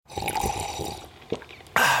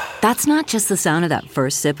That's not just the sound of that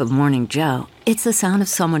first sip of Morning Joe. It's the sound of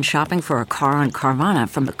someone shopping for a car on Carvana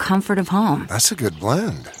from the comfort of home. That's a good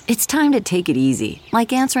blend. It's time to take it easy,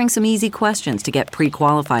 like answering some easy questions to get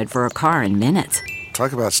pre-qualified for a car in minutes.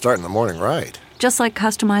 Talk about starting the morning right. Just like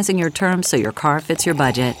customizing your terms so your car fits your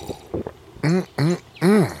budget.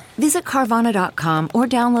 Visit Carvana.com or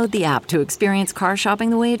download the app to experience car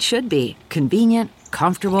shopping the way it should be. Convenient,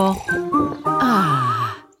 comfortable. Ah.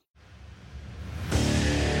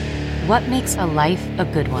 What makes a life a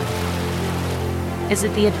good one? Is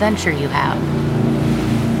it the adventure you have?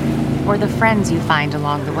 Or the friends you find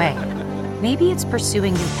along the way? Maybe it's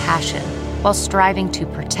pursuing your passion while striving to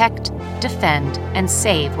protect, defend, and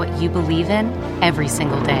save what you believe in every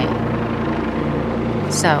single day.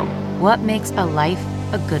 So, what makes a life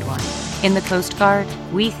a good one? In the Coast Guard,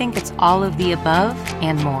 we think it's all of the above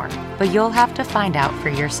and more, but you'll have to find out for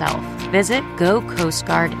yourself. Visit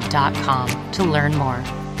gocoastguard.com to learn more.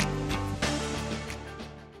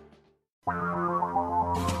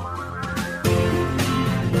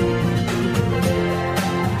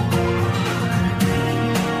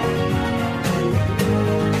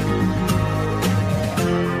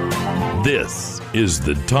 This is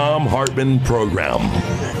the Thom Hartmann Program.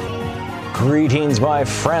 Greetings, my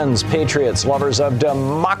friends, patriots, lovers of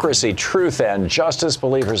democracy, truth, and justice,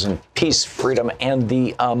 believers in peace, freedom, and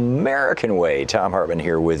the American way. Thom Hartmann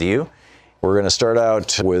here with you. We're going to start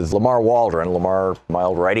out with Lamar Waldron, Lamar, my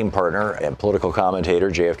old writing partner and political commentator,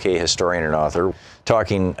 JFK historian and author,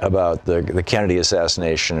 talking about the Kennedy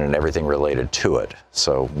assassination and everything related to it.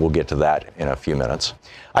 So we'll get to that in a few minutes.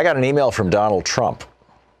 I got an email from Donald Trump.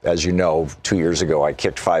 As you know, 2 years ago, I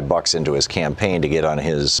kicked $5 into his campaign to get on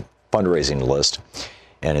his fundraising list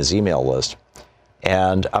and his email list.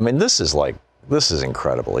 And I mean, this is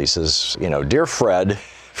incredible. He says, dear Fred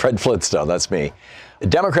Flintstone, that's me. The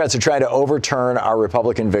Democrats are trying to overturn our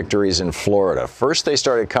Republican victories in Florida. First, they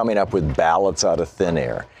started coming up with ballots out of thin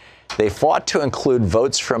air. They fought to include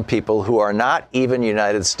votes from people who are not even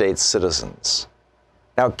United States citizens.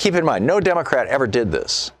 Now, keep in mind, no Democrat ever did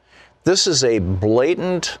this. This is a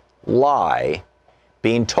blatant lie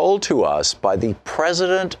being told to us by the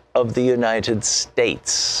President of the United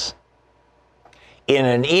States in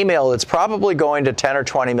an email that's probably going to 10 or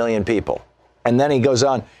 20 million people. And then he goes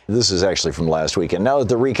on, this is actually from last week, and now that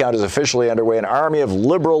the recount is officially underway, an army of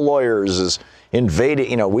liberal lawyers is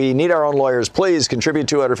invading. We need our own lawyers. Please contribute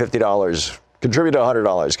 $250, contribute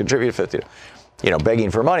 $100, contribute $50. Begging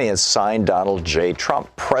for money. It's signed Donald J. Trump,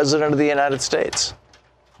 President of the United States,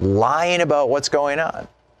 lying about what's going on.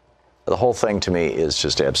 The whole thing to me is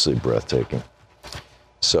just absolutely breathtaking.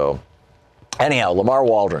 So anyhow, Lamar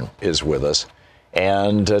Waldron is with us.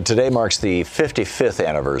 And today marks the 55th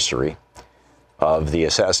anniversary of the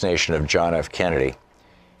assassination of John F. Kennedy.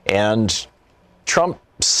 And Trump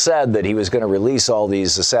said that he was going to release all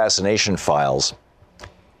these assassination files.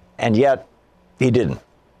 And yet he didn't.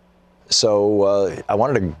 So I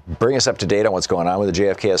wanted to bring us up to date on what's going on with the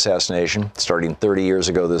JFK assassination. Starting 30 years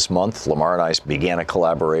ago this month, Lamar and I began a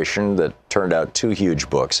collaboration that turned out 2 huge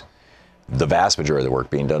books, the vast majority of the work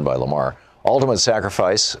being done by Lamar. Ultimate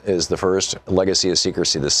Sacrifice is the first, Legacy of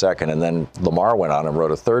Secrecy the second, and then Lamar went on and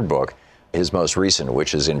wrote a 3rd book, his most recent,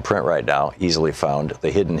 which is in print right now, easily found,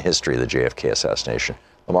 The Hidden History of the JFK Assassination.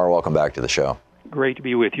 Lamar, welcome back to the show. Great to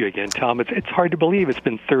be with you again, Tom. It's hard to believe it's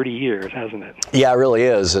been 30 years, hasn't it? Yeah, it really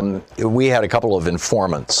is. And we had a couple of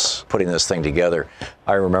informants putting this thing together.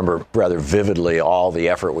 I remember rather vividly all the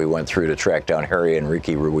effort we went through to track down Harry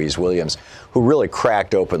Enrique Ruiz Williams, who really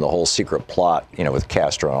cracked open the whole secret plot, with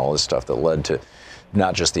Castro and all this stuff that led to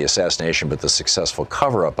not just the assassination, but the successful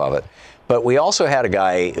cover-up of it. But we also had a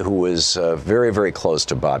guy who was very, very close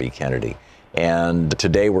to Bobby Kennedy. And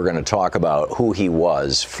today we're going to talk about who he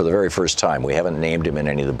was for the very first time. We haven't named him in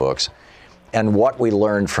any of the books. And what we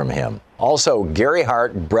learned from him. Also, Gary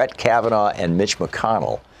Hart, Brett Kavanaugh, and Mitch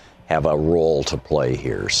McConnell have a role to play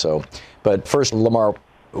here. But first, Lamar,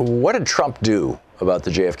 what did Trump do about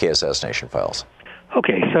the JFK assassination files?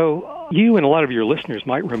 Okay, so you and a lot of your listeners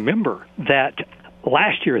might remember that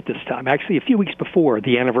last year at this time, actually a few weeks before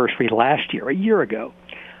the anniversary last year, a year ago,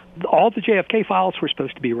 all the JFK files were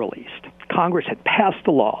supposed to be released. Congress had passed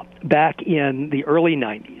the law back in the early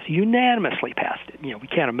 90s, unanimously passed it. We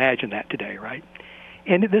can't imagine that today, right?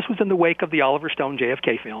 And this was in the wake of the Oliver Stone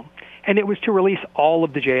JFK film, and it was to release all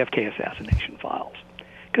of the JFK assassination files.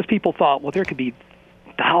 Because people thought, well, there could be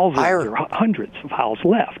thousands or hundreds of files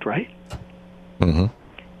left, right? Mm-hmm.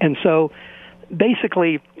 And so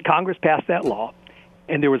basically Congress passed that law,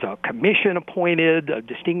 and there was a commission appointed,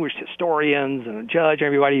 distinguished historians and a judge,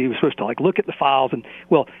 everybody who was supposed to look at the files. And,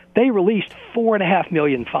 well, they released 4.5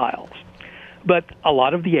 million files. But a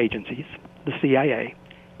lot of the agencies, the CIA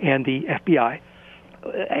and the FBI,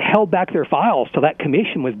 held back their files till that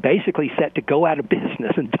commission was basically set to go out of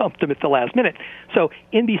business and dumped them at the last minute. So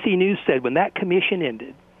NBC News said when that commission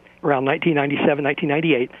ended, around 1997,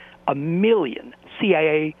 1998, 1 million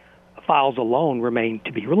CIA files alone remained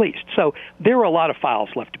to be released. So there were a lot of files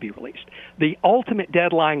left to be released. The ultimate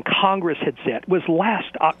deadline Congress had set was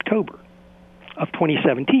last October of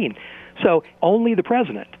 2017. So only the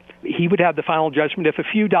president, he would have the final judgment if a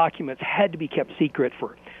few documents had to be kept secret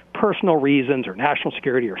for personal reasons or national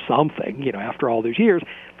security or something, after all those years,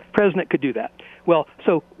 the president could do that. Well,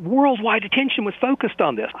 so worldwide attention was focused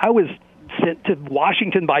on this. I was sent to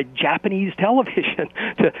Washington by Japanese television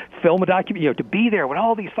to film a document, to be there when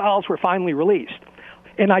all these files were finally released.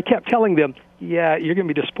 And I kept telling them, yeah, you're going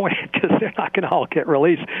to be disappointed because they're not going to all get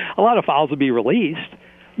released. A lot of files will be released,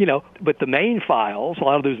 but the main files, a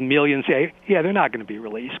lot of those millions say, yeah, they're not going to be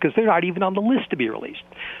released because they're not even on the list to be released.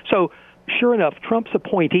 So sure enough, Trump's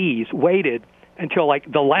appointees waited until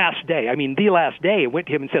the last day. The last day, it went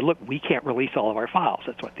to him and said, look, we can't release all of our files.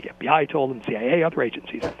 That's what the FBI told him, CIA, other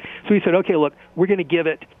agencies. So he said, okay, look, we're going to give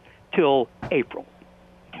it till April.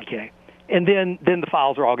 Okay. And then the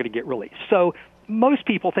files are all going to get released. So most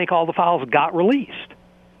people think all the files got released.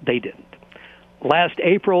 They didn't. Last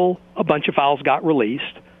April, a bunch of files got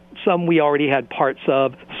released. Some we already had parts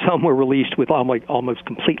of. Some were released with almost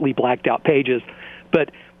completely blacked out pages.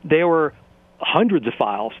 But there were hundreds of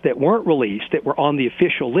files that weren't released that were on the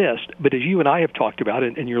official list. But as you and I have talked about,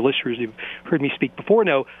 and your listeners who've heard me speak before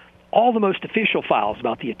know, all the most official files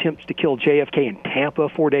about the attempts to kill JFK in Tampa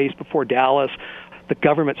 4 days before Dallas, the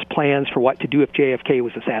government's plans for what to do if JFK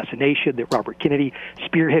was assassination, that Robert Kennedy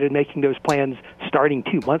spearheaded making those plans starting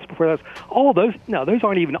 2 months before that. All those, no, those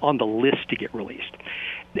aren't even on the list to get released.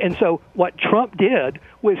 And so what Trump did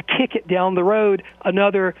was kick it down the road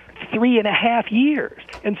another 3.5 years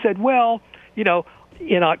and said, well,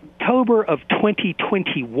 in October of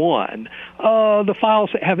 2021, the files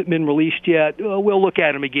that haven't been released yet, we'll look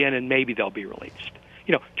at them again and maybe they'll be released.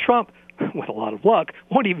 Trump, with a lot of luck,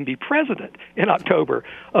 won't even be president in October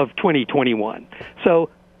of 2021. So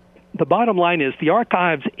the bottom line is the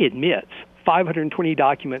archives admits 520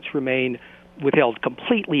 documents remain withheld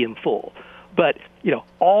completely in full. But,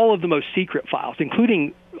 all of the most secret files,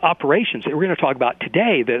 including operations that we're going to talk about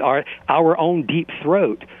today that are our own deep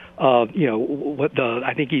throat,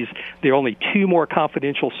 I think there are only 2 more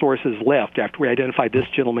confidential sources left after we identified this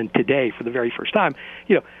gentleman today for the very first time.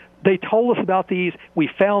 They told us about these. We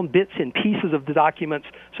found bits and pieces of the documents,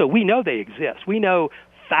 so we know they exist. We know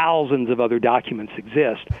thousands of other documents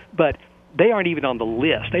exist, but they aren't even on the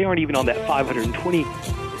list. They aren't even on that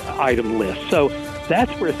 520-item list. So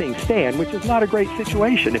that's where things stand, which is not a great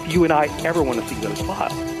situation if you and I ever want to see those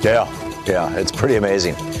files. Yeah, it's pretty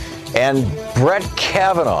amazing. And Brett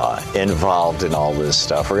Kavanaugh involved in all this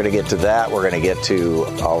stuff. We're going to get to that. We're going to get to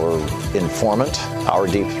our informant, our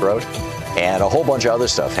deep throat, and a whole bunch of other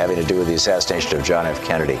stuff having to do with the assassination of John F.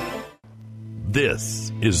 Kennedy.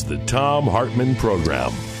 This is the Thom Hartmann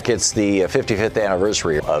Program. It's the 55th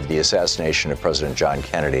anniversary of the assassination of President John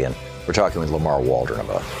Kennedy, and we're talking with Lamar Waldron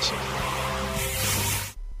about this.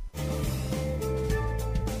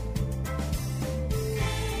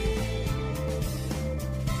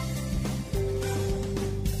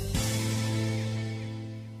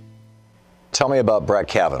 Tell me about Brett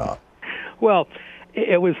Kavanaugh. Well,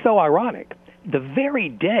 it was so ironic. The very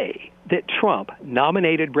day that Trump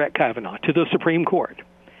nominated Brett Kavanaugh to the Supreme Court,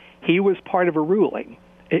 he was part of a ruling.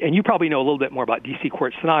 And you probably know a little bit more about D.C.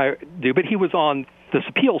 courts than I do, but he was on this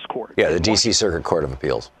appeals court. Yeah, the D.C. Circuit Court of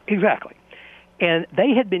Appeals. Exactly. And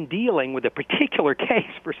they had been dealing with a particular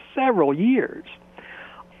case for several years.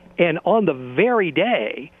 And on the very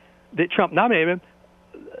day that Trump nominated him,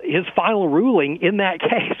 his final ruling in that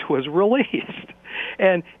case was released.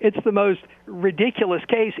 And it's the most ridiculous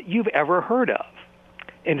case you've ever heard of.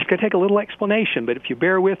 And it's going to take a little explanation, but if you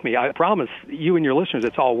bear with me, I promise you and your listeners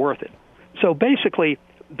it's all worth it. So basically,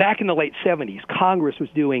 back in the late 70s, Congress was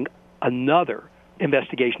doing another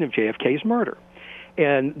investigation of JFK's murder.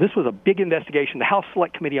 And this was a big investigation, the House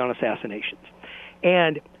Select Committee on Assassinations.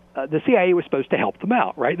 And the CIA was supposed to help them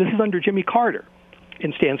out, right? This is under Jimmy Carter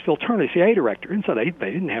and Stansfield Turner, the CIA director. And so they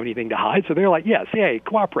didn't have anything to hide. So they're like, yeah, CIA,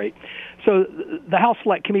 cooperate. So the House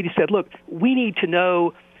Select Committee said, look, we need to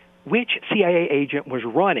know which CIA agent was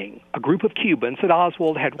running a group of Cubans that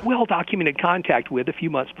Oswald had well-documented contact with a few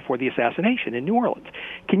months before the assassination in New Orleans.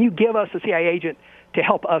 Can you give us a CIA agent to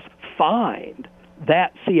help us find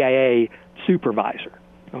that CIA supervisor?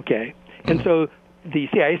 Okay? And so the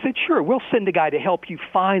CIA said, sure, we'll send a guy to help you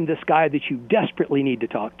find this guy that you desperately need to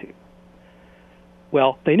talk to.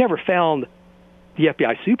 Well, they never found the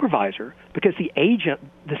FBI supervisor because the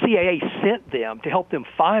CIA sent them to help them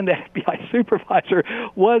find that FBI supervisor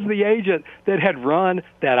was the agent that had run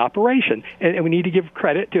that operation. And we need to give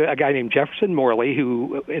credit to a guy named Jefferson Morley,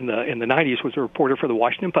 who in the 90s was a reporter for the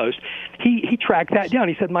Washington Post. He tracked that down.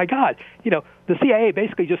 He said, my God, the CIA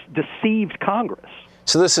basically just deceived Congress.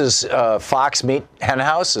 So this is Fox meet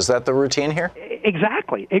Henhouse? Is that the routine here?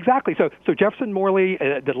 Exactly. So Jefferson Morley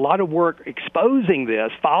did a lot of work exposing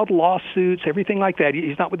this, filed lawsuits, everything like that.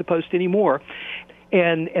 He's not with the Post anymore.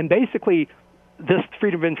 And basically, this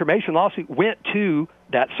Freedom of Information lawsuit went to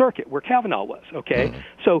that circuit where Kavanaugh was, okay? Mm-hmm.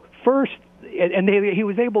 So first,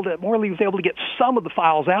 Morley was able to get some of the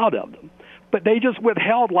files out of them, but they just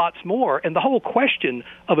withheld lots more, and the whole question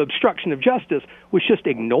of obstruction of justice was just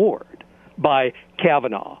ignored by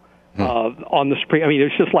Kavanaugh on the Supreme. I mean,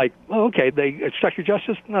 it's just like, okay, they obstruct your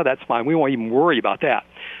justice? No, that's fine. We won't even worry about that.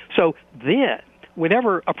 So then,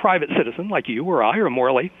 whenever a private citizen like you or I or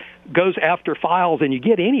Morley goes after files and you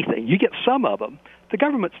get anything, you get some of them, the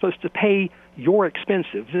government's supposed to pay your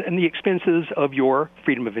expenses and the expenses of your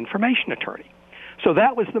Freedom of Information attorney. So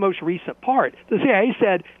that was the most recent part. The CIA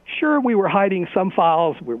said, sure, we were hiding some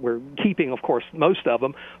files. We're keeping, of course, most of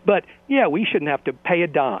them. But, yeah, we shouldn't have to pay a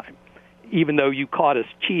dime, even though you caught us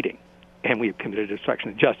cheating. And we committed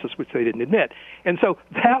obstruction of justice, which they didn't admit. And so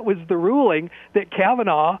that was the ruling that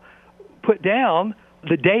Kavanaugh put down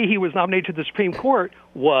the day he was nominated to the Supreme Court,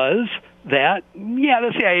 was that,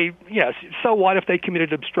 the CIA, yes, so what if they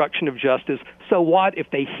committed obstruction of justice? So what if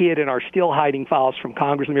they hid and are still hiding files from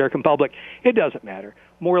Congress and the American public? It doesn't matter.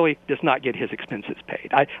 Morley does not get his expenses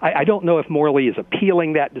paid. I don't know if Morley is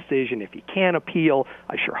appealing that decision. If he can appeal,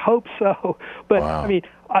 I sure hope so. But, wow.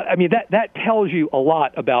 I mean that tells you a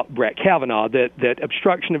lot about Brett Kavanaugh, that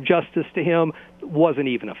obstruction of justice to him wasn't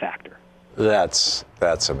even a factor. That's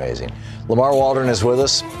amazing. Lamar Waldron is with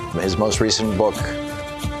us. His most recent book,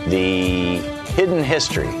 The Hidden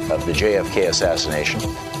History of the JFK Assassination.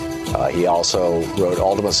 He also wrote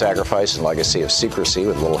Ultimate Sacrifice and Legacy of Secrecy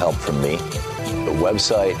with a little help from me. The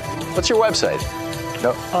website. What's your website?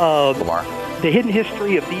 No, Lamar. The Hidden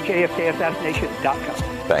History of the JFK Assassination.com.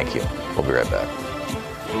 Thank you. We'll be right back.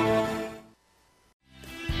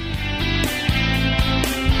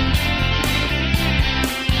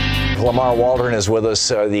 Lamar Waldron is with us,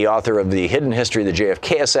 the author of The Hidden History of the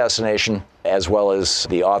JFK Assassination, as well as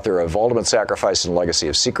the author of Ultimate Sacrifice and Legacy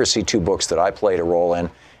of Secrecy, 2 books that I played a role in.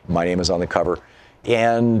 My name is on the cover.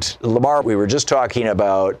 And Lamar, we were just talking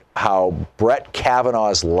about how Brett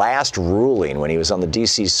Kavanaugh's last ruling when he was on the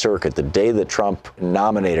D.C. Circuit, the day that Trump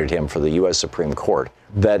nominated him for the U.S. Supreme Court,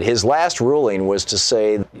 that his last ruling was to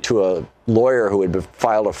say to a lawyer who had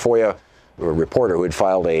filed a FOIA, a reporter who had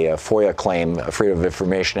filed a FOIA claim, a Freedom of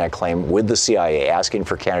Information Act claim with the CIA asking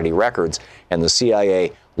for Kennedy records, and the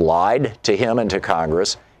CIA lied to him and to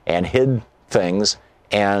Congress and hid things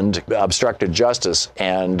and obstructed justice,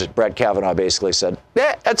 and Brett Kavanaugh basically said,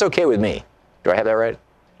 that's okay with me. Do I have that right?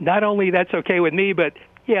 Not only that's okay with me, but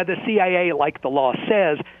the CIA, like the law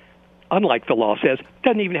says, unlike the law says,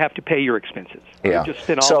 doesn't even have to pay your expenses. Yeah.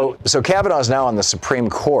 So Kavanaugh's now on the Supreme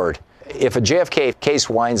Court. If a JFK case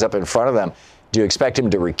winds up in front of them, do you expect him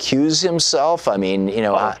to recuse himself? I mean,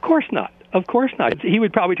 of course not. Of course not. He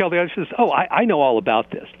would probably tell the others, I know all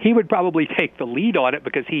about this. He would probably take the lead on it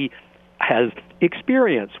because he has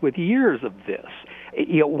experience with years of this.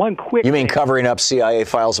 One quick. You mean covering up CIA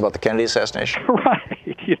files about the Kennedy assassination?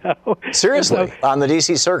 Right. Seriously, on the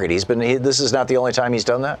D.C. Circuit, this is not the only time he's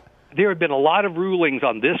done that? There have been a lot of rulings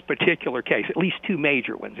on this particular case, at least 2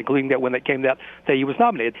 major ones, including that one that came out that he was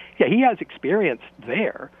nominated. Yeah, he has experience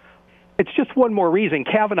there. It's just one more reason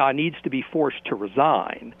Kavanaugh needs to be forced to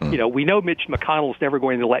resign. We know Mitch McConnell's never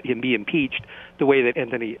going to let him be impeached the way that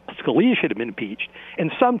Anthony Scalia should have been impeached.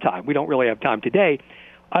 And sometime, we don't really have time today,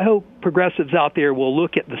 I hope progressives out there will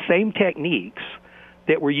look at the same techniques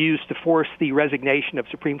that were used to force the resignation of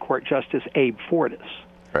Supreme Court Justice Abe Fortas.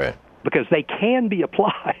 Right. Because they can be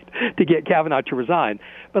applied to get Kavanaugh to resign.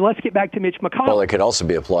 But let's get back to Mitch McConnell. Well, it could also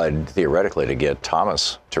be applied theoretically to get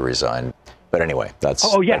Thomas to resign. But anyway, that's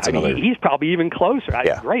another... he's probably even closer.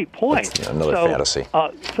 Yeah, great point. That's another fantasy.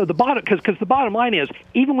 So the bottom line is,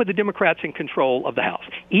 even with the Democrats in control of the House,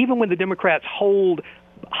 even when the Democrats hold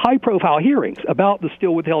high-profile hearings about the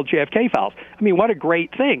still withheld JFK files, I mean, what a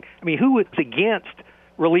great thing. I mean, who is against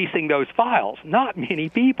releasing those files? Not many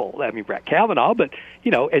people. I mean, Brett Kavanaugh, but,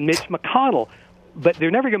 and Mitch McConnell. But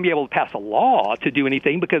they're never going to be able to pass a law to do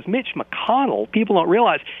anything because Mitch McConnell, people don't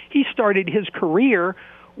realize, he started his career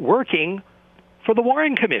working for the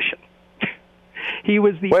Warren Commission. He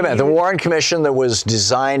was the... Wait a minute, the Warren Commission that was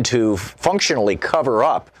designed to functionally cover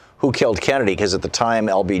up who killed Kennedy, because at the time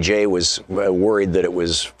LBJ was worried that it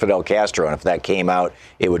was Fidel Castro, and if that came out,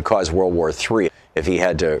 it would cause World War III if he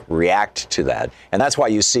had to react to that. And that's why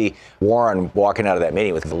you see Warren walking out of that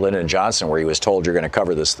meeting with Lyndon Johnson, where he was told, you're going to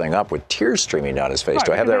cover this thing up, with tears streaming down his face. Right,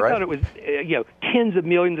 do I have that right? I thought it was, tens of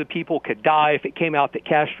millions of people could die if it came out that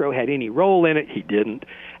Castro had any role in it. He didn't.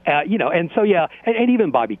 And so, and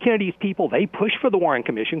even Bobby Kennedy's people, they pushed for the Warren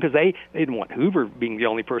Commission because they didn't want Hoover being the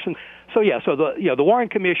only person. So, the Warren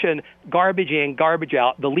Commission, garbage in, garbage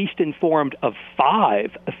out, the least informed of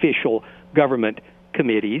 5 official government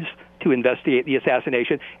committees to investigate the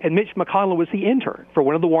assassination, and Mitch McConnell was the intern for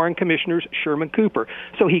one of the Warren commissioners, Sherman Cooper.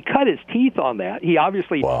 So he cut his teeth on that. He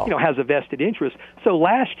obviously, has a vested interest. So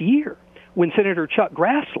last year, when Senator Chuck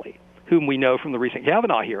Grassley, whom we know from the recent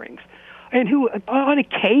Kavanaugh hearings, and who on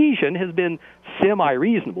occasion has been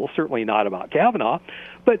semi-reasonable, certainly not about Kavanaugh,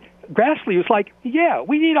 but Grassley was like,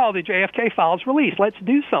 we need all the JFK files released. Let's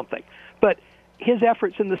do something. But his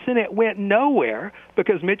efforts in the Senate went nowhere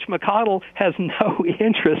because Mitch McConnell has no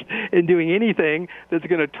interest in doing anything that's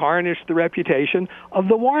going to tarnish the reputation of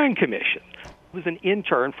the Warren Commission. He was an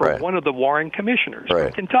intern for one of the Warren commissioners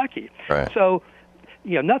from Kentucky. Right. So,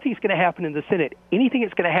 nothing's going to happen in the Senate. Anything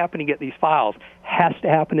that's going to happen to get these files has to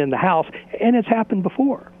happen in the House, and it's happened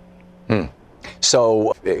before.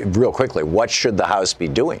 So, real quickly, what should the House be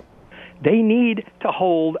doing? They need to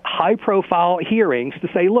hold high-profile hearings to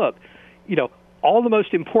say, look, all the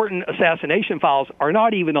most important assassination files are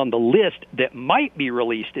not even on the list that might be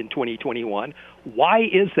released in 2021. Why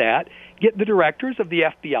is that? Get the directors of the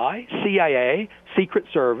FBI, CIA, Secret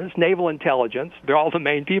Service, Naval Intelligence, they're all the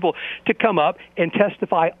main people, to come up and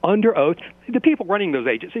testify under oath. The people running those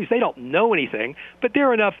agencies, they don't know anything, but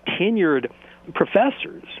they're enough tenured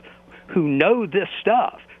professors who know this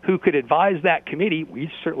stuff, who could advise that committee.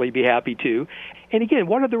 We'd certainly be happy to. And again,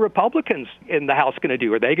 what are the Republicans in the House going to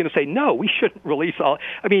do? Are they going to say, no, we shouldn't release all?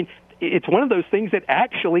 I mean, it's one of those things that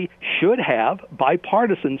actually should have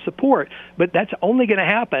bipartisan support, but that's only going to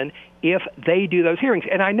happen if they do those hearings.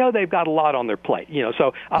 And I know they've got a lot on their plate,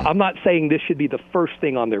 so I'm not saying this should be the first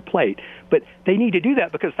thing on their plate, but they need to do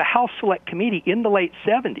that because the House Select Committee in the late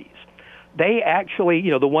 70s, they actually,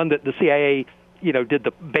 the one that the CIA did the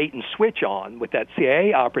bait and switch on with that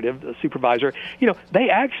CIA operative, the supervisor, they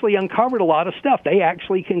actually uncovered a lot of stuff. They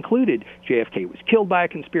actually concluded JFK was killed by a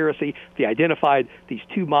conspiracy. They identified these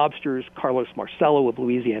 2 mobsters, Carlos Marcello of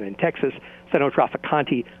Louisiana and Texas, Seno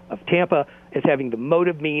Traficante of Tampa, as having the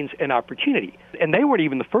motive, means, and opportunity. And they weren't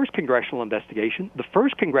even the first congressional investigation. The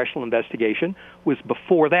first congressional investigation was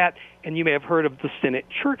before that, and you may have heard of the Senate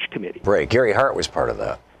Church Committee. Right. Gary Hart was part of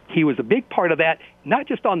that. He was a big part of that, not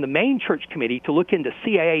just on the main church committee to look into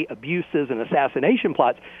CIA abuses and assassination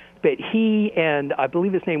plots, but he and I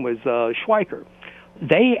believe his name was Schweiker.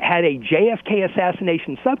 They had a JFK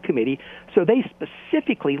assassination subcommittee, so they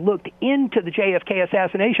specifically looked into the JFK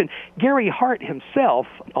assassination. Gary Hart himself,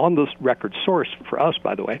 on this record source for us,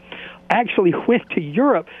 by the way, actually went to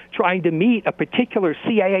Europe trying to meet a particular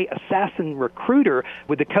CIA assassin recruiter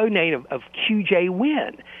with the code name of QJ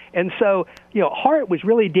Wynn. And so, Hart was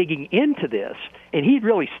really digging into this, and he'd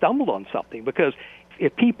really stumbled on something because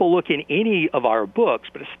if people look in any of our books,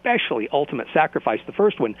 but especially Ultimate Sacrifice, the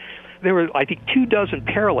first one, there were, I think, 24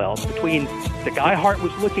 parallels between the guy Hart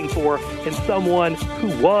was looking for and someone who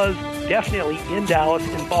was definitely in Dallas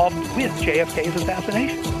involved with JFK's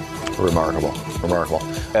assassination. Remarkable.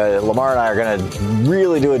 Lamar and I are going to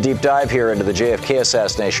really do a deep dive here into the JFK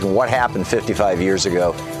assassination, what happened 55 years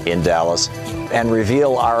ago in Dallas, and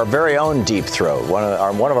reveal our very own deep throat, one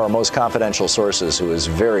of our most confidential sources who is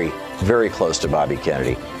very, very close to Bobby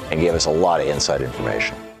Kennedy and gave us a lot of inside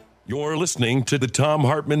information. You're listening to the Thom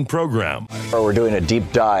Hartmann Program. We're doing a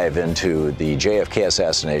deep dive into the JFK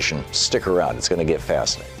assassination. Stick around. It's going to get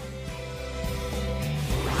fascinating.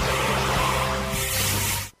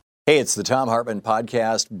 Hey, it's the Thom Hartmann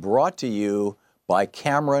Podcast, brought to you by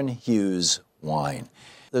Cameron Hughes Wine.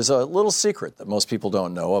 There's a little secret that most people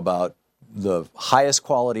don't know about the highest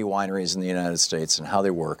quality wineries in the United States and how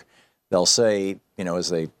they work. They'll say, as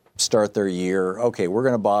they start their year, okay, we're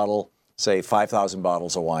going to bottle, say, 5,000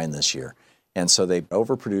 bottles of wine this year. And so they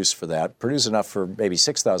overproduce for that, produce enough for maybe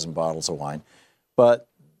 6,000 bottles of wine. But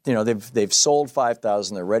they've sold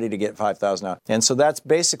 5,000. They're ready to get 5,000 out. And so that's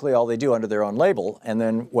basically all they do under their own label. And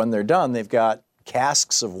then when they're done, they've got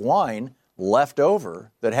casks of wine left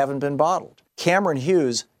over that haven't been bottled. Cameron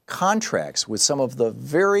Hughes contracts with some of the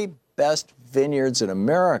very best vineyards in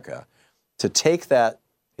America to take that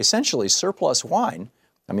essentially surplus wine.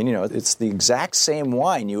 I mean, it's the exact same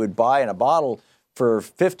wine you would buy in a bottle for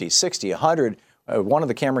 50, 60, 100 One of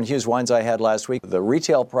the Cameron Hughes wines I had last week, the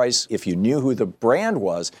retail price, if you knew who the brand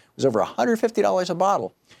was over $150 a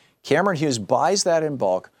bottle. Cameron Hughes buys that in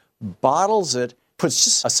bulk, bottles it, puts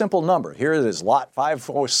just a simple number. Here it is, lot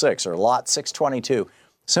 506 or lot 622.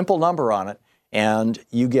 Simple number on it, and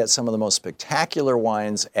you get some of the most spectacular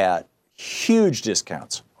wines at huge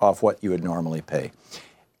discounts off what you would normally pay.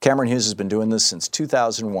 Cameron Hughes has been doing this since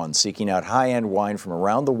 2001, seeking out high-end wine from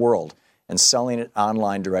around the world and selling it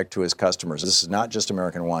online direct to his customers. This is not just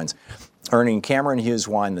American wines, earning Cameron Hughes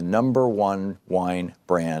wine the #1 wine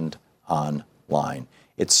brand online.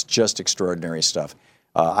 It's just extraordinary stuff.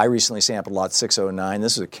 I recently sampled lot 609.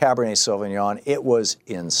 This is a Cabernet Sauvignon. It was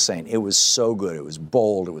insane. It was so good. It was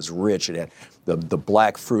bold. It was rich. It had the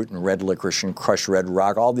black fruit and red licorice and crushed red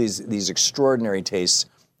rock, all these extraordinary tastes,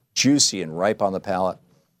 juicy and ripe on the palate.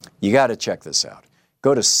 You got to check this out.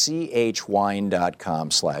 Go to chwine.com/Tom,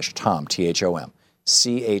 Thom.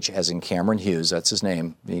 CH as in Cameron Hughes, that's his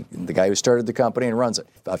name, the guy who started the company and runs it.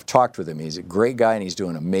 I've talked with him. He's a great guy and he's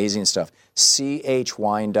doing amazing stuff.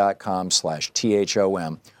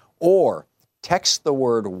 chwine.com/Thom, or text the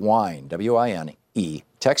word wine, W-I-N-E,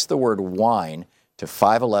 text the word wine to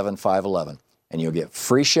 511-511 and you'll get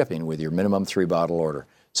free shipping with your minimum 3-bottle order.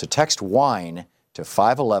 So text wine to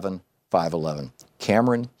 511-511.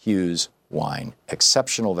 Cameron Hughes wine,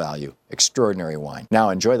 exceptional value, extraordinary wine. Now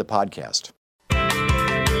enjoy the podcast.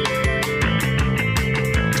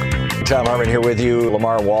 Thom Hartmann here with you.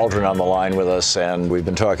 Lamar Waldron on the line with us, and we've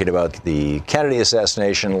been talking about the Kennedy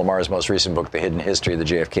assassination, Lamar's most recent book, The Hidden History of the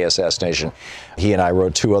JFK Assassination. He and I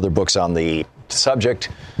wrote 2 other books on the subject,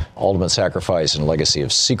 Ultimate Sacrifice and Legacy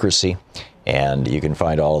of Secrecy, and you can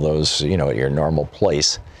find all of those, at your normal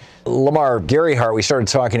place. Lamar, Gary Hart, we started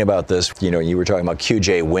talking about this. You were talking about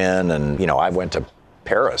QJ Wynn, and, I went to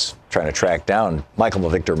Paris trying to track down Michael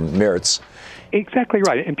Victor Mertz. Exactly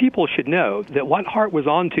right. And people should know that what Hart was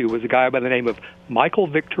onto was a guy by the name of Michael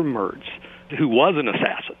Victor Mertz, who was an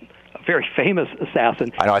assassin, a very famous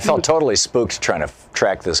assassin. I know. I felt totally spooked trying to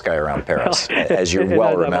track this guy around Paris, as you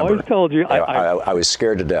well remember. I've always told you. I was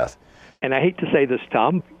scared to death. And I hate to say this,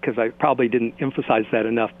 Tom, because I probably didn't emphasize that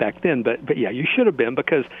enough back then, but yeah, you should have been,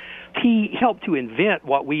 because he helped to invent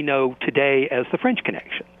what we know today as the French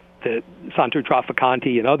Connection that Santo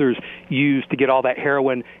Traficante and others used to get all that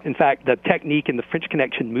heroin. In fact, the technique in the French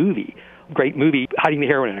Connection movie, great movie, hiding the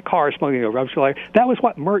heroin in a car, smuggling a rubber layer, that was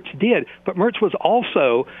what Mertz did. But Mertz was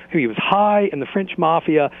also, he was high in the French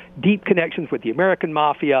mafia, deep connections with the American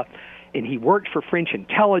mafia, and he worked for French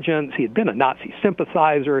intelligence. He had been a Nazi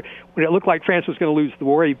sympathizer. When it looked like France was going to lose the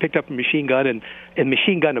war, he picked up a machine gun and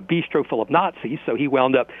machine gunned a bistro full of Nazis, so he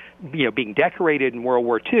wound up being decorated in World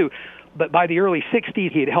War II. But by the early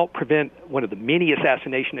 60s, he had helped prevent one of the many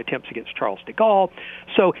assassination attempts against Charles de Gaulle.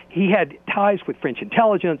 So he had ties with French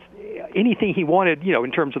intelligence. Anything he wanted,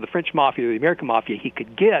 in terms of the French mafia or the American mafia, he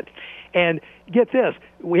could get. And get this,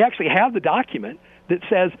 we actually have the document that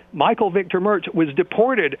says Michael Victor Mertz was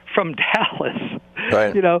deported from Dallas,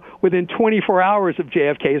 right, within 24 hours of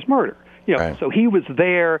JFK's murder. Right. So he was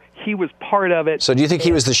there. He was part of it. So do you think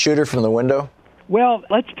he was the shooter from the window? Well,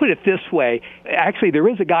 let's put it this way. Actually, there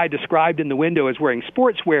is a guy described in the window as wearing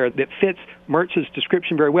sportswear that fits Mertz's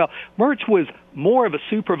description very well. Mertz was more of a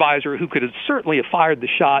supervisor who could have certainly have fired the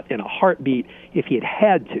shot in a heartbeat if he had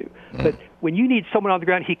had to. But when you need someone on the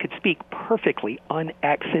ground, he could speak perfectly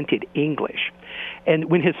unaccented English. And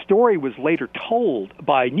when his story was later told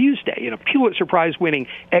by Newsday in a Pulitzer Prize-winning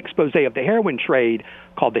expose of the heroin trade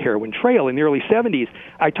called The Heroin Trail in the early 70s,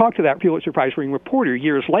 I talked to that Pulitzer Prize-winning reporter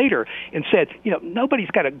years later and said,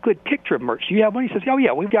 nobody's got a good picture of Mertz. Do you have one? He says, oh,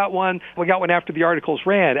 yeah, we've got one. We got one after the articles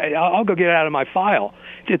ran. I'll go get it out of my file.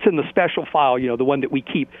 It's in the special file, the one that we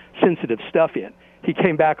keep sensitive stuff in. He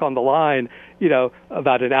came back on the line,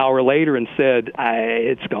 about an hour later and said,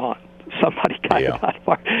 it's gone. Somebody got it out of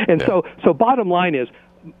Hart. And so bottom line is,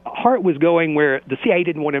 Hart was going where the CIA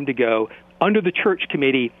didn't want him to go, under the Church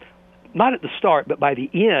Committee. Not at the start, but by the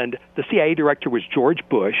end, the CIA director was George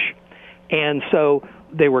Bush. And so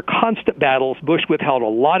they were constant battles. Bush withheld a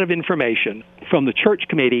lot of information from the Church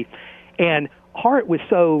Committee. And Hart was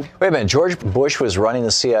so... Wait a minute, George Bush was running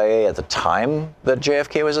the CIA at the time that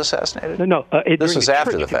JFK was assassinated? No. This was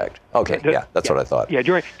after the fact. Okay, that's what I thought. Yeah,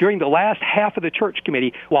 during the last half of the Church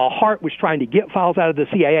Committee, while Hart was trying to get files out of the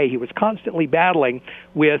CIA, he was constantly battling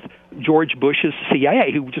with George Bush's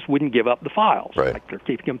CIA, who just wouldn't give up the files, like they're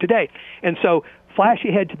keeping them today. And so, flash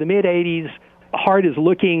ahead to the mid-'80s, Hart is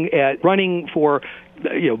looking at running for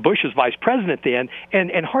Bush's vice president then,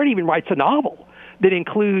 and Hart even writes a novel that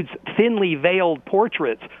includes thinly veiled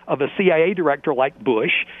portraits of a CIA director like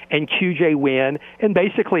Bush and QJ Wynn, and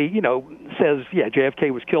basically, says, yeah,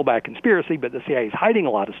 JFK was killed by a conspiracy, but the CIA is hiding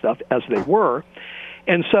a lot of stuff, as they were.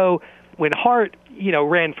 And so when Hart,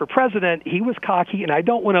 ran for president, he was cocky, and I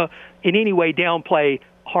don't want to in any way downplay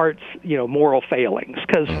Hart's, moral failings,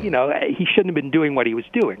 because, he shouldn't have been doing what he was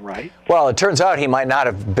doing, right? Well, it turns out he might not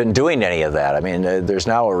have been doing any of that. I mean, there's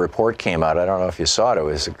now a report came out, I don't know if you saw it, it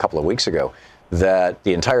was a couple of weeks ago, that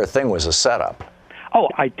the entire thing was a setup. Oh,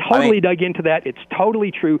 I totally dug into that. It's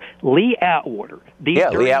totally true. Lee Atwater. Lee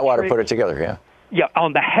Atwater put it together, yeah. Yeah,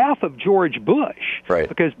 on behalf of George Bush, right?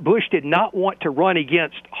 Because Bush did not want to run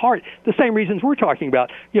against Hart. The same reasons we're talking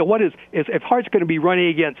about. What is if Hart's going to be running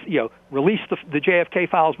against, release the JFK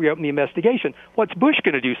files, reopen the investigation? What's Bush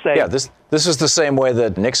going to do? Say, yeah, this is the same way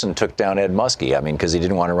that Nixon took down Ed Muskie. I mean, because he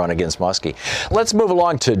didn't want to run against Muskie. Let's move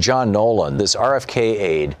along to John Nolan, this RFK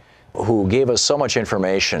aide, who gave us so much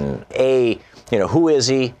information. A, who is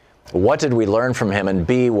he? What did we learn from him? And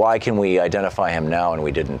B, why can we identify him now and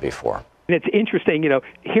we didn't before? And it's interesting,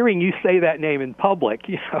 hearing you say that name in public,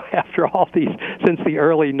 after all these, since the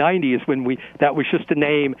early 90s, when that was just a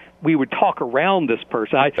name, we would talk around this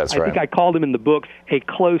person. I think I called him in the book a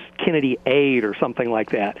close Kennedy aide or something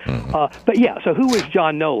like that. Mm-hmm. But yeah, so who was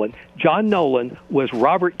John Nolan? John Nolan was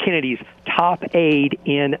Robert Kennedy's top aide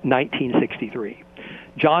in 1963.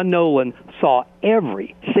 John Nolan saw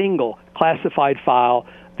every single classified file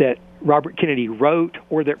that Robert Kennedy wrote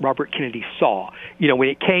or that Robert Kennedy saw. When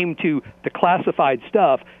it came to the classified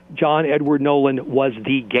stuff, John Edward Nolan was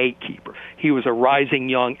the gatekeeper. He was a rising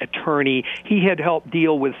young attorney. He had helped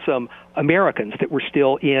deal with some Americans that were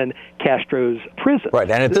still in Castro's prison. Right,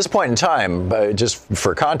 and at this point in time, just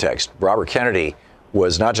for context, Robert Kennedy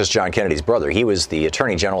was not just John Kennedy's brother. He was the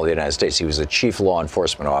Attorney General of the United States. He was the chief law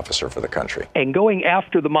enforcement officer for the country. And going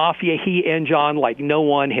after the mafia, he and John, like no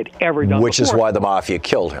one had ever done Which before. is why the mafia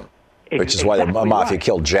killed him. Which is why the mafia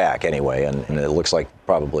killed Jack, anyway, and it looks like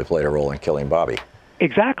probably played a role in killing Bobby.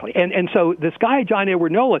 Exactly. And so this guy, John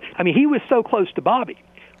Edward Nolan, he was so close to Bobby.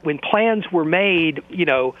 When plans were made,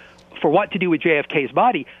 for what to do with JFK's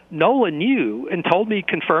body, Nolan knew and told me,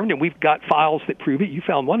 confirmed, and we've got files that prove it, you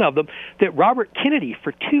found one of them, that Robert Kennedy,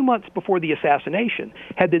 for 2 months before the assassination,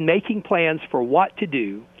 had been making plans for what to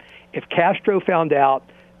do if Castro found out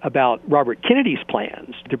about Robert Kennedy's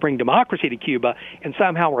plans to bring democracy to Cuba and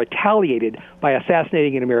somehow retaliated by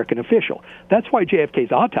assassinating an American official. That's why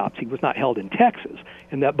JFK's autopsy was not held in Texas,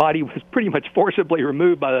 and that body was pretty much forcibly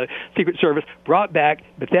removed by the Secret Service, brought back,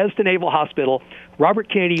 Bethesda Naval Hospital. Robert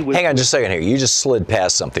Kennedy was... Hang on just a second here. You just slid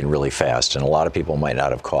past something really fast, and a lot of people might not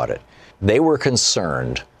have caught it. They were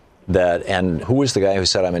concerned that, and who was the guy who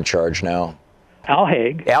said, I'm in charge now? Al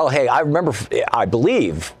Haig. I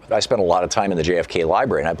believe, I spent a lot of time in the JFK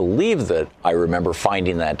library, and I believe that I remember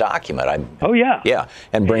finding that document. Oh, yeah. Yeah,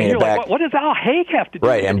 and bringing it back. Like, what does Al Haig have to do with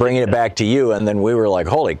it? Right, and bringing it back to you, and then we were like,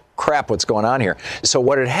 holy crap, what's going on here? So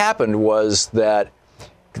what had happened was that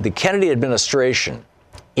the Kennedy administration,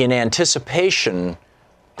 in anticipation,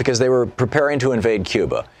 because they were preparing to invade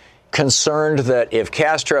Cuba, concerned that if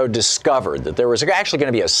Castro discovered that there was actually going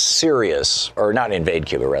to be a serious, or not invade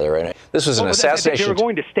Cuba, rather, this was an assassination. They were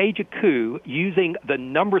going to stage a coup using the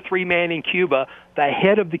number 3 man in Cuba, the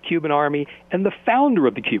head of the Cuban army, and the founder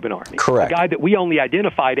of the Cuban army. Correct. The guy that we only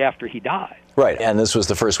identified after he died. Right, and this was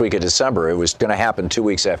the first week of December. It was going to happen 2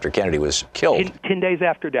 weeks after Kennedy was killed. 10 days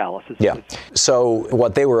after Dallas. Yeah. So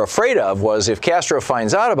what they were afraid of was if Castro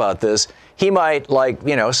finds out about this, he might,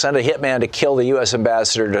 send a hitman to kill the U.S.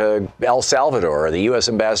 ambassador to El Salvador or the U.S.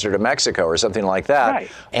 ambassador to Mexico or something like that.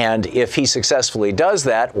 Right. And if he successfully does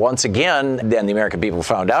that, once again, then the American people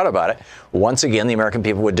found out about it. Once again, the American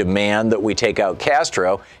people would demand that we take out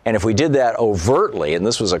Castro. And if we did that overtly, and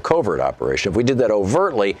this was a covert operation, if we did that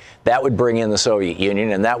overtly, that would bring in the Soviet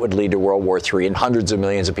Union, and that would lead to World War III, and hundreds of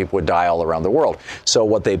millions of people would die all around the world. So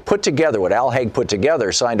what they put together, what Al Haig put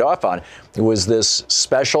together, signed off on, was this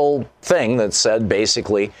special thing that said,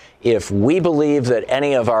 basically, if we believe that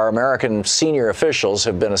any of our American senior officials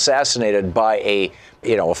have been assassinated by a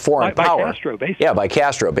foreign power. By Castro, basically. Yeah, by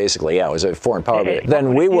Castro, basically. Yeah, it was a foreign power.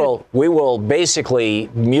 Then we will basically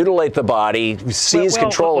mutilate the body, seize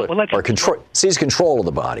control of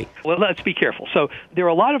the body. Well, let's be careful. So there are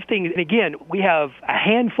a lot of things, and again, we have a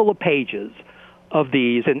handful of pages of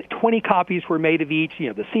these, and 20 copies were made of each.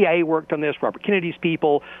 The CIA worked on this, Robert Kennedy's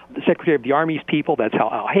people, the Secretary of the Army's people, that's how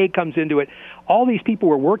Al Haig comes into it. All these people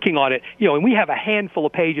were working on it, and we have a handful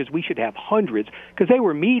of pages. We should have hundreds, because they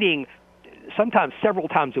were meeting sometimes several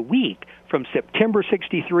times a week from September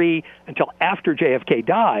 63 until after JFK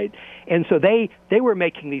died. And so they were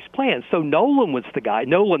making these plans. So Nolan was the guy.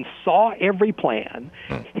 Nolan saw every plan.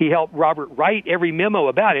 He helped Robert write every memo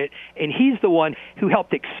about it, and he's the one who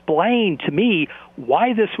helped explain to me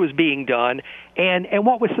why this was being done and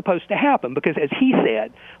what was supposed to happen. Because as he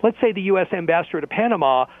said, let's say the U.S. ambassador to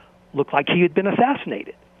Panama looked like he had been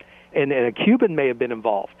assassinated, and a Cuban may have been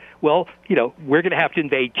involved. Well, we're going to have to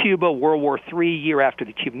invade Cuba, World War III, year after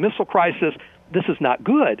the Cuban Missile Crisis. This is not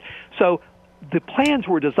good. So the plans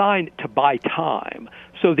were designed to buy time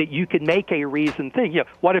so that you could make a reasoned thing.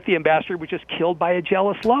 What if the ambassador was just killed by a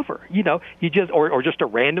jealous lover? Or just a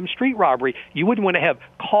random street robbery. You wouldn't want to have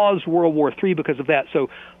caused World War III because of that.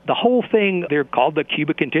 So the whole thing, they're called the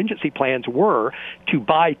Cuba contingency plans, were to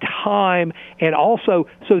buy time and also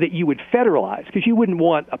so that you would federalize, because you wouldn't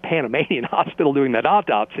want a Panamanian hospital doing that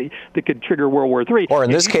autopsy that could trigger World War III. Or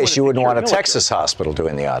in this case, you wouldn't want a Texas hospital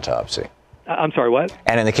doing the autopsy. I'm sorry, what?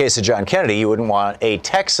 And in the case of John Kennedy, you wouldn't want a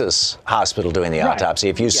Texas hospital doing the autopsy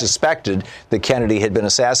if you suspected that Kennedy had been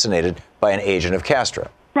assassinated by an agent of Castro.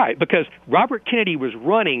 Right, because Robert Kennedy was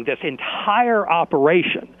running this entire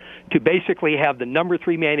operation to basically have the number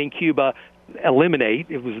 3 man in Cuba eliminate,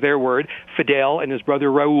 it was their word, Fidel and his brother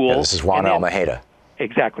Raul. Yeah, this is Juan Almeida.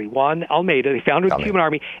 Exactly, Juan Almeida, the founder of the Cuban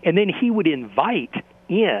Army. And then he would invite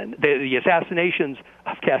in the assassinations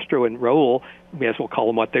of Castro and Raul, we may as well call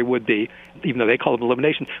them what they would be, even though they call them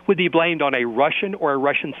eliminations, would be blamed on a Russian or a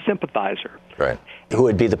Russian sympathizer. Right. Who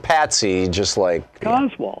would be the patsy, just like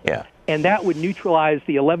Oswald. Yeah. And that would neutralize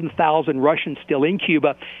the 11,000 Russians still in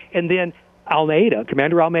Cuba. And then Almeida,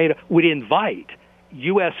 Commander Almeida, would invite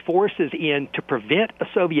U.S. forces in to prevent a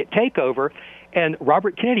Soviet takeover. And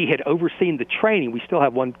Robert Kennedy had overseen the training. We still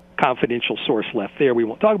have one confidential source left there we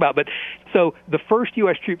won't talk about. But so the first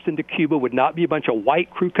U.S. troops into Cuba would not be a bunch of white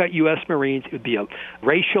crew-cut U.S. Marines. It would be a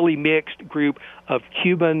racially mixed group of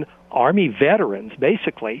Cuban Army veterans,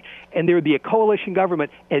 basically. And there would be a coalition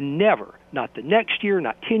government, and never, not the next year,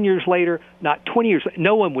 not 10 years later, not 20 years later,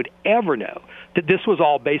 no one would ever know that this was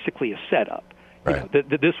all basically a setup. Right.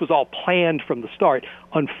 That this was all planned from the start.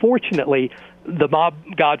 Unfortunately, the mob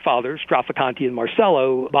godfathers, Traficante and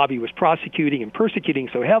Marcello, Bobby was prosecuting and persecuting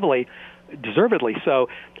so heavily, deservedly so,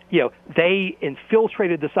 they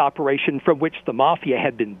infiltrated this operation from which the mafia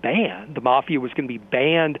had been banned. The mafia was going to be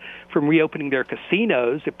banned from reopening their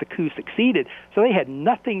casinos if the coup succeeded. So they had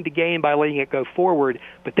nothing to gain by letting it go forward,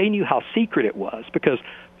 but they knew how secret it was because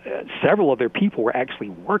several of their people were actually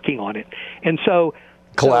working on it. And so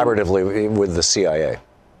collaboratively with the CIA.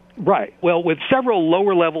 Right. Well, with several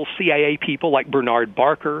lower-level CIA people like Bernard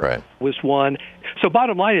Barker was one. So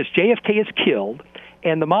bottom line is JFK is killed,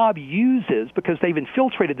 and the mob uses, because they've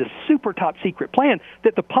infiltrated this super top-secret plan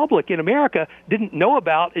that the public in America didn't know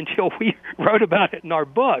about until we wrote about it in our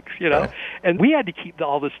books, Right. And we had to keep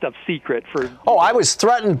all this stuff secret for... Oh, I was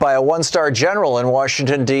threatened by a one-star general in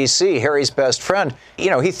Washington, D.C., Harry's best friend.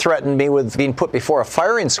 He threatened me with being put before a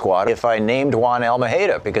firing squad if I named Juan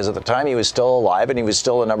Almeida, because at the time he was still alive and he was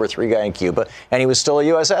still the number 3 guy in Cuba, and he was still a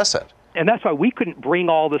U.S. asset. And that's why we couldn't bring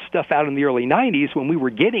all this stuff out in the early 90s when we were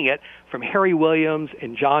getting it from Harry Williams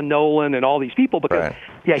and John Nolan and all these people because,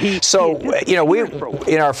 we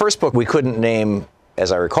in our first book, we couldn't name,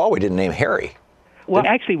 as I recall, we didn't name Harry. Well,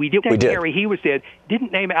 actually, we did name Harry. He was dead.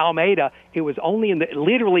 Didn't name Almeida. It was only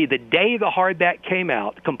literally the day the hardback came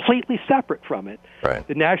out, completely separate from it. Right.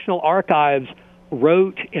 The National Archives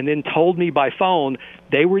wrote and then told me by phone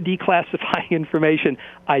they were declassifying information,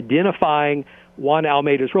 identifying Juan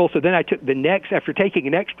Almeida's role. So then I took after taking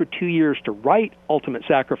an extra 2 years to write Ultimate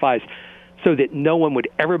Sacrifice so that no one would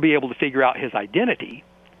ever be able to figure out his identity.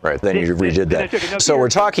 Right, then you redid that. So we're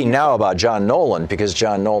talking now about John Nolan because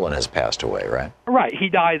John Nolan has passed away, right? Right. He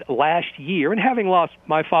died last year, and having lost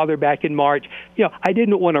my father back in March, I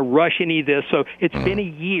didn't want to rush any of this, so it's been a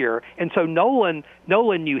year. And so Nolan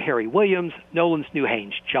knew Harry Williams. Nolan knew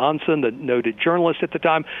Haynes Johnson, the noted journalist at the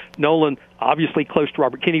time. Nolan, obviously close to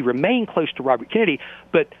Robert Kennedy, remained close to Robert Kennedy,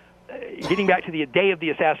 but getting back to the day of the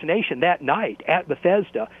assassination, that night at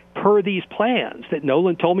Bethesda, per these plans that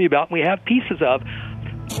Nolan told me about and we have pieces of,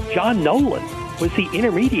 John Nolan was the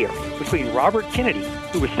intermediary between Robert Kennedy,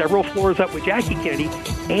 who was several floors up with Jackie Kennedy,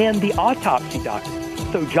 and the autopsy doctor.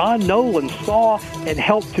 So John Nolan saw and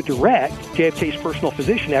helped to direct JFK's personal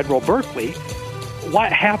physician, Admiral Berkeley,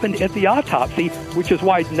 what happened at the autopsy, which is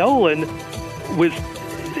why Nolan was,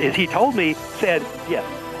 as he told me, said, yes,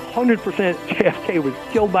 100% JFK was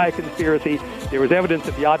killed by a conspiracy. There was evidence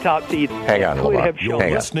at the autopsy. Hang on, Lamar. You're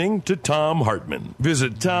listening to Thom Hartmann.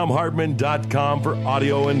 Visit ThomHartmann.com for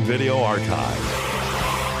audio and video archive.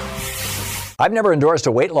 I've never endorsed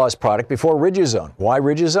a weight loss product before Riduzone. Why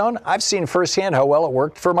Riduzone? I've seen firsthand how well it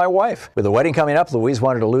worked for my wife. With the wedding coming up, Louise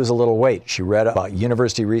wanted to lose a little weight. She read about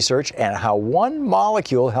university research and how one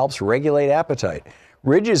molecule helps regulate appetite.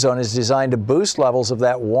 Riduzone is designed to boost levels of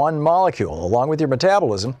that one molecule, along with your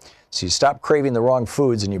metabolism, so you stop craving the wrong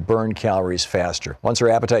foods and you burn calories faster. Once her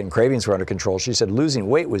appetite and cravings were under control, she said losing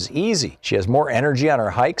weight was easy. She has more energy on her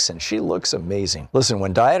hikes and she looks amazing. Listen,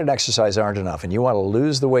 when diet and exercise aren't enough and you want to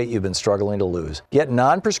lose the weight you've been struggling to lose, get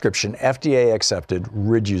non-prescription, FDA-accepted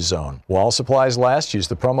Riduzone. While supplies last, use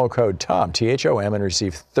the promo code TOM, T-H-O-M, and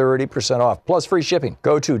receive 30% off, plus free shipping.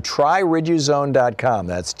 Go to tryriduzone.com.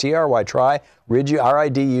 That's T-R-Y, try,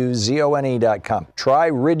 Riduzone.com.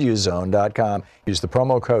 Tryriduzone.com. Use the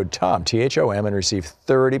promo code TOM, T-H-O-M, and receive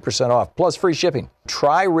 30% off, plus free shipping.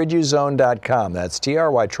 Tryriduzone.com. That's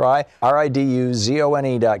T-R-Y, try,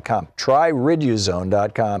 R-I-D-U-Z-O-N-E.com.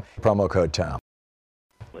 Tryriduzone.com. Promo code TOM.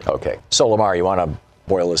 Okay. So, Lamar, you want to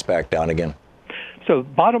boil this back down again? So,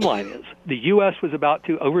 bottom line is, the U.S. was about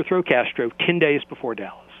to overthrow Castro 10 days before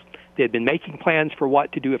Dallas. They had been making plans for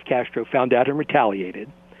what to do if Castro found out and retaliated.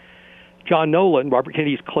 John Nolan, Robert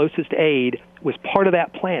Kennedy's closest aide, was part of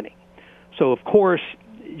that planning. So, of course,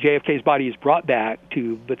 JFK's body is brought back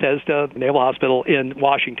to Bethesda Naval Hospital in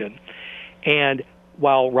Washington. And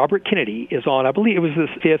while Robert Kennedy is on, I believe it was the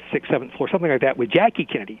 5th, 6th, 7th floor, something like that, with Jackie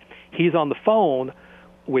Kennedy, he's on the phone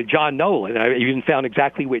with John Nolan. I even found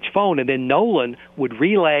exactly which phone. And then Nolan would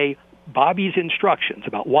relay Bobby's instructions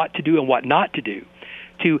about what to do and what not to do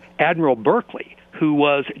to Admiral Berkeley, who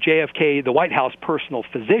was JFK, the White House personal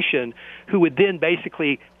physician, who would then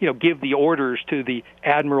basically, give the orders to the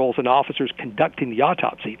admirals and officers conducting the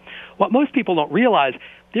autopsy. What most people don't realize,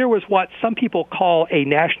 there was what some people call a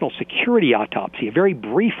national security autopsy, a very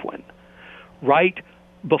brief one, right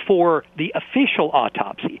before the official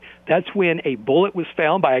autopsy. That's when a bullet was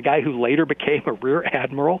found by a guy who later became a rear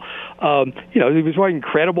admiral. There was one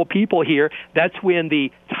incredible people here. That's when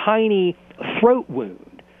the tiny throat wound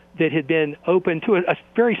that had been open to a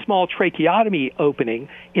very small tracheotomy opening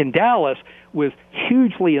in Dallas was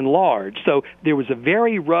hugely enlarged. So there was a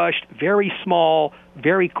very rushed, very small,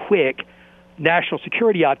 very quick national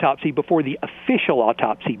security autopsy before the official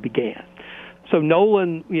autopsy began. So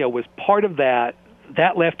Nolan, was part of that.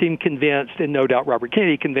 That left him convinced, and no doubt Robert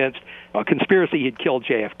Kennedy convinced, a conspiracy had killed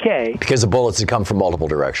JFK. Because the bullets had come from multiple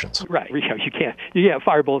directions. Right. You can't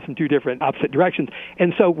fire bullets in two different opposite directions.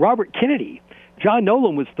 And so Robert Kennedy, John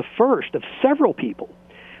Nolan was the first of several people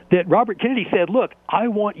that Robert Kennedy said, look, I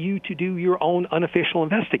want you to do your own unofficial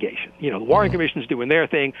investigation. The Warren Commission's doing their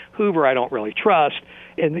thing. Hoover, I don't really trust.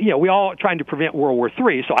 And, we all trying to prevent World War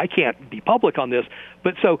III, so I can't be public on this.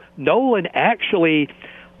 But so Nolan actually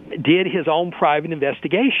did his own private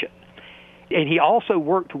investigation. And he also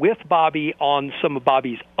worked with Bobby on some of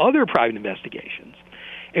Bobby's other private investigations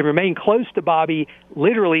and remained close to Bobby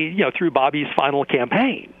literally, through Bobby's final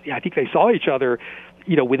campaign. I think they saw each other,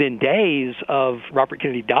 within days of Robert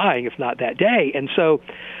Kennedy dying, if not that day. And so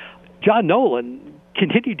John Nolan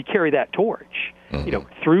continued to carry that torch,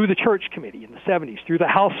 through the Church Committee in the 70s, through the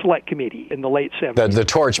House Select Committee in the late 70s. The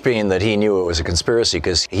torch being that he knew it was a conspiracy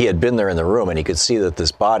because he had been there in the room and he could see that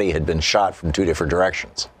this body had been shot from two different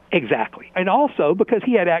directions. Exactly. And also, because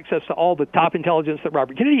he had access to all the top intelligence that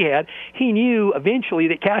Robert Kennedy had, he knew eventually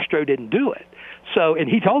that Castro didn't do it. So, and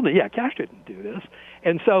he told me, Castro didn't do this.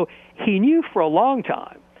 And so he knew for a long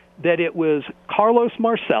time that it was Carlos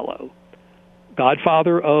Marcello,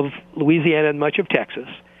 godfather of Louisiana and much of Texas,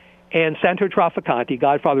 and Santo Traficante,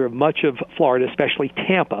 godfather of much of Florida, especially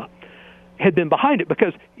Tampa, had been behind it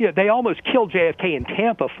because they almost killed JFK in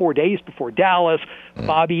Tampa 4 days before Dallas.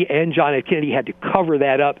 Bobby and John F. Kennedy had to cover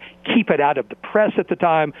that up, keep it out of the press at the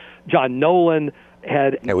time. John Nolan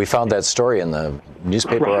had... Yeah, we found that story in the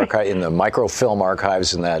newspaper archive, in the microfilm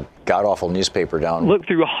archives in that god-awful newspaper down... Looked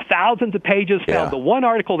through thousands of pages, found the one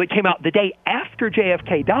article that came out the day after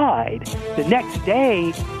JFK died. The next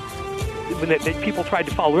day, when people tried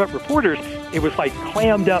to follow up reporters, it was like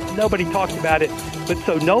clammed up. Nobody talked about it. But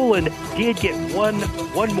so Nolan did get one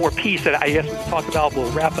more piece that I guess we'll talk about. We'll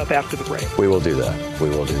wrap up after the break. We will do that.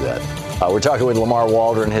 We're talking with Lamar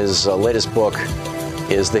Waldron. His latest book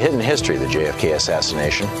is The Hidden History of the JFK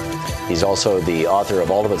Assassination. He's also the author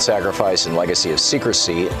of Ultimate Sacrifice and Legacy of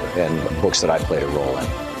Secrecy, and books that I played a role in.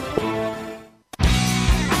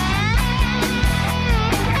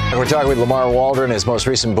 And we're talking with Lamar Waldron, his most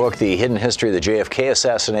recent book, The Hidden History of the JFK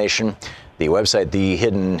Assassination, the website,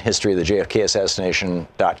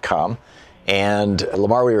 thehiddenhistoryofthejfkassassination.com. And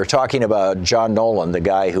Lamar, we were talking about John Nolan, the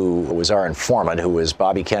guy who was our informant, who was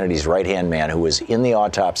Bobby Kennedy's right-hand man, who was in the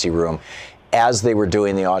autopsy room. as they were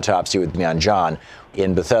doing the autopsy with me on John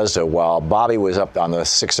in Bethesda, while Bobby was up on the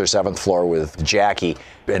 6th or 7th floor with Jackie,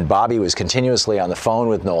 and Bobby was continuously on the phone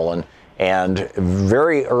with Nolan. And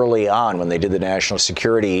very early on, when they did the national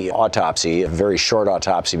security autopsy, a very short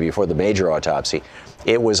autopsy before the major autopsy,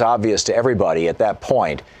 it was obvious to everybody at that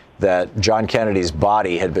point that John Kennedy's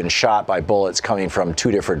body had been shot by bullets coming from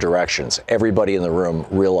 2 different directions. Everybody in the room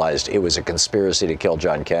realized it was a conspiracy to kill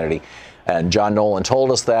John Kennedy. And John Nolan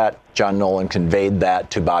told us that. John Nolan conveyed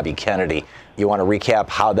that to Bobby Kennedy. You want to recap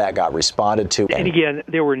how that got responded to? And again,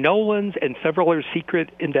 there were Nolan's and several other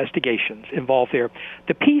secret investigations involved there.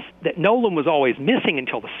 The piece that Nolan was always missing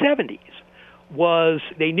until the 70s was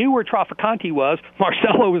they knew where Traficante was.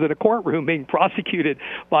 Marcello was in a courtroom being prosecuted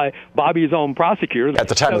by Bobby's own prosecutor. At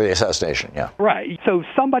the time of the assassination, yeah. Right. So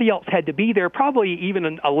somebody else had to be there, probably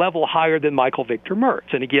even a level higher than Michael Victor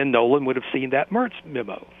Mertz. And again, Nolan would have seen that Mertz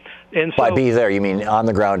memo. And so, by be there, you mean on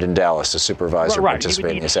the ground in Dallas to supervise or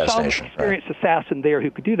participate in the assassination. Some experienced assassin there who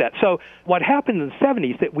could do that. So what happened in the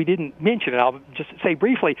 70s that we didn't mention, and I'll just say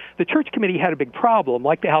briefly, the Church Committee had a big problem.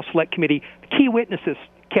 Like the House Select Committee, key witnesses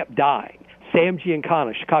kept dying. Sam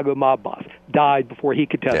Giancana, Chicago mob boss, died before he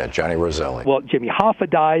could testify. Yeah, Johnny Roselli. Well, Jimmy Hoffa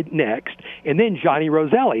died next, and then Johnny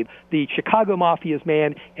Roselli, the Chicago Mafia's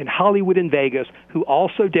man in Hollywood and Vegas, who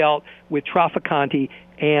also dealt with Traficante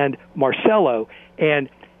and Marcello, and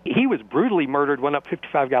he was brutally murdered, went up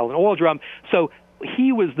 55-gallon oil drum, so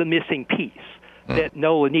he was the missing piece that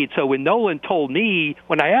Nolan needs. So when Nolan told me,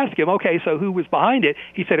 when I asked him, okay, so who was behind it,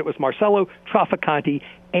 he said it was Marcello, Traficante,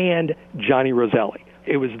 and Johnny Roselli.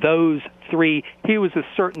 It was those 3. He was as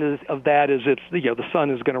certain of that as it's, the sun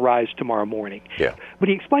is going to rise tomorrow morning. Yeah. But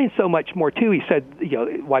he explained so much more, too. He said,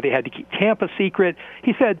 why they had to keep Tampa secret.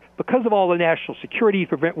 He said, because of all the national security to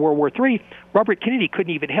prevent World War III, Robert Kennedy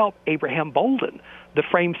couldn't even help Abraham Bolden, the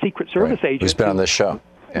framed Secret Service agent. Who's been on this show.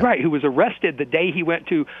 Yeah. Right, who was arrested the day he went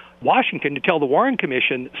to Washington to tell the Warren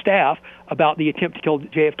Commission staff about the attempt to kill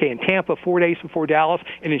JFK in Tampa 4 days before Dallas,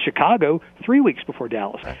 and in Chicago 3 weeks before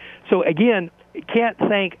Dallas. Right. So again, can't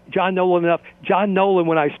thank John Nolan enough. John Nolan,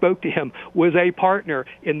 when I spoke to him, was a partner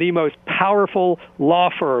in the most powerful law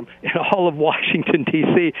firm in all of Washington,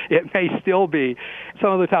 D.C. It may still be.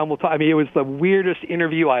 Some other time we'll talk. I mean, it was the weirdest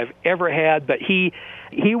interview I've ever had, but he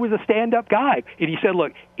was a stand-up guy. And he said,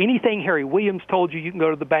 look, anything Harry Williams told you, you can go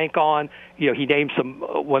to the bank on. He named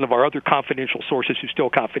one of our other confidential sources who's still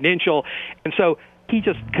confidential. And so he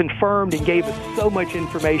just confirmed and gave us so much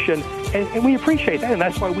information, and we appreciate that, and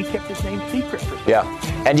that's why we kept his name secret for so long.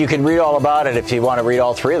 Yeah, and you can read all about it if you want to read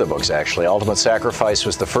all 3 of the books, actually. Ultimate Sacrifice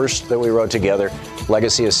was the first that we wrote together,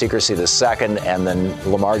 Legacy of Secrecy the second, and then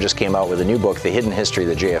Lamar just came out with a new book, The Hidden History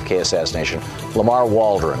of the JFK Assassination. Lamar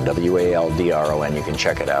Waldron, Waldron. You can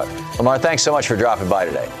check it out. Lamar, thanks so much for dropping by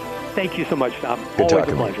today. Thank you so much, Tom. Good Always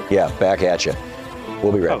talking a pleasure. Yeah, back at you.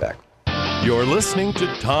 We'll be right back. You're listening to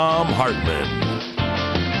Thom Hartmann.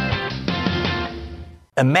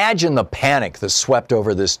 Imagine the panic that swept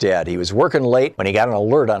over this dad. He was working late when he got an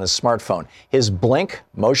alert on his smartphone. His Blink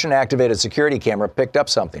motion-activated security camera picked up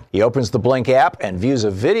something. He opens the Blink app and views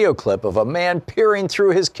a video clip of a man peering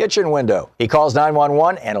through his kitchen window. He calls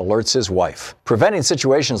 911 and alerts his wife. Preventing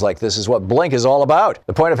situations like this is what Blink is all about.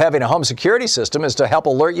 The point of having a home security system is to help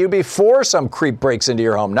alert you before some creep breaks into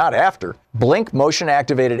your home, not after. Blink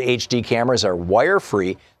motion-activated HD cameras are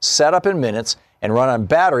wire-free, set up in minutes, and run on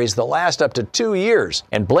batteries that last up to 2 years.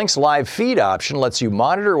 And Blink's live feed option lets you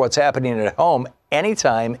monitor what's happening at home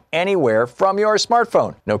anytime, anywhere from your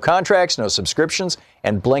smartphone. No contracts, no subscriptions,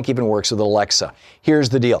 and Blink even works with Alexa. Here's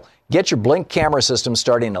the deal. Get your Blink camera system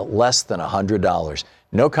starting at less than $100.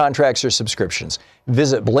 No contracts or subscriptions.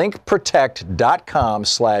 Visit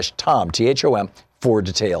blinkprotect.com/Tom, Thom, for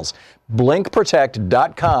details.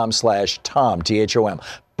 blinkprotect.com/Tom, Thom.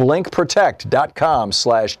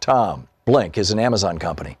 blinkprotect.com/Tom. Blink is an Amazon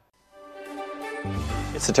company.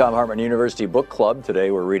 It's the Thom Hartmann University Book Club.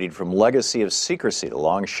 Today we're reading from Legacy of Secrecy, The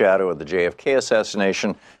Long Shadow of the JFK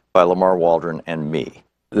Assassination by Lamar Waldron and me.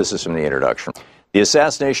 This is from the introduction. The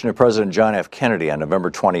assassination of President John F. Kennedy on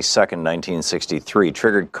November 22, 1963,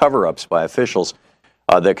 triggered cover-ups by officials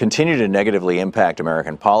that continue to negatively impact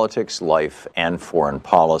American politics, life, and foreign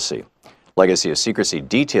policy. Legacy of Secrecy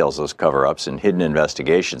details those cover-ups and hidden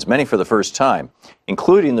investigations, many for the first time,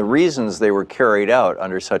 including the reasons they were carried out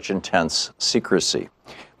under such intense secrecy.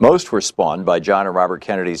 Most were spawned by John and Robert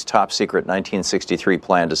Kennedy's top-secret 1963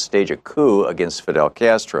 plan to stage a coup against Fidel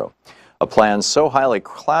Castro, a plan so highly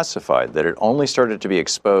classified that it only started to be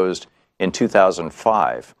exposed in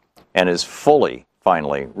 2005 and is finally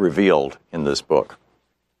revealed in this book.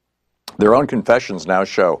 Their own confessions now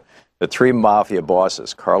show the 3 mafia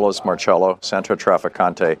bosses, Carlos Marcello, Santo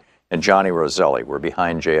Traficante, and Johnny Roselli were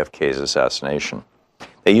behind JFK's assassination.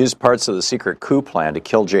 They used parts of the secret coup plan to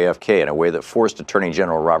kill JFK in a way that forced Attorney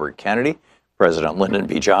General Robert Kennedy, President Lyndon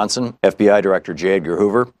B. Johnson, FBI Director J. Edgar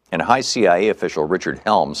Hoover, and high CIA official Richard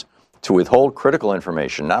Helms to withhold critical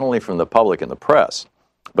information not only from the public and the press,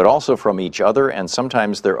 but also from each other and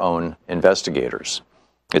sometimes their own investigators.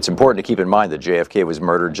 It's important to keep in mind that JFK was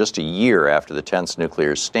murdered just a year after the tense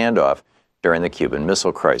nuclear standoff during the Cuban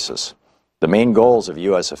Missile Crisis. The main goals of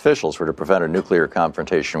U.S. officials were to prevent a nuclear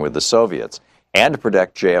confrontation with the Soviets and to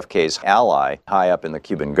protect JFK's ally high up in the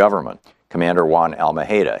Cuban government, Commander Juan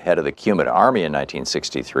Almeida, head of the Cuban Army in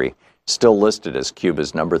 1963, still listed as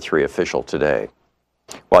Cuba's number 3 official today.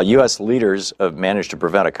 While U.S. leaders have managed to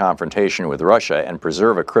prevent a confrontation with Russia and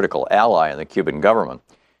preserve a critical ally in the Cuban government,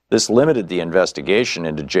 this limited the investigation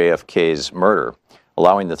into JFK's murder,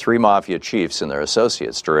 allowing the 3 mafia chiefs and their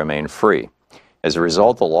associates to remain free. As a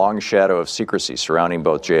result, the long shadow of secrecy surrounding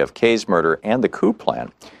both JFK's murder and the coup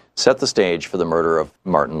plan set the stage for the murder of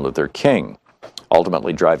Martin Luther King,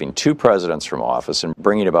 ultimately driving 2 presidents from office and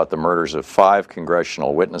bringing about the murders of 5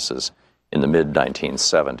 congressional witnesses in the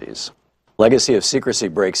mid-1970s. Legacy of Secrecy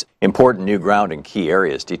breaks important new ground in key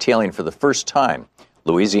areas, detailing for the first time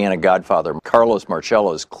Louisiana godfather Carlos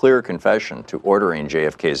Marcello's clear confession to ordering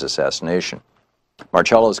JFK's assassination.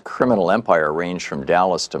 Marcello's criminal empire ranged from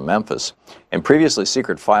Dallas to Memphis, and previously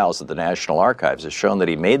secret files at the National Archives have shown that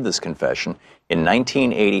he made this confession in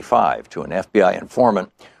 1985 to an FBI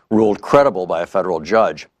informant ruled credible by a federal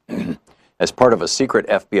judge as part of a secret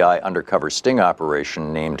FBI undercover sting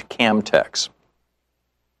operation named Camtex.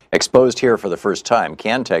 Exposed here for the first time,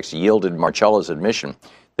 Camtex yielded Marcello's admission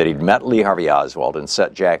that he'd met Lee Harvey Oswald and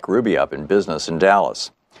set Jack Ruby up in business in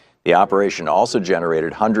Dallas. The operation also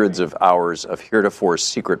generated hundreds of hours of heretofore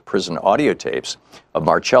secret prison audio tapes of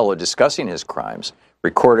Marcello discussing his crimes,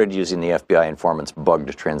 recorded using the FBI informant's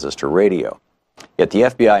bugged transistor radio. Yet the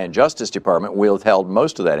FBI and Justice Department withheld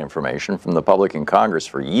most of that information from the public and Congress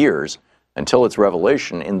for years until its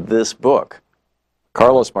revelation in this book.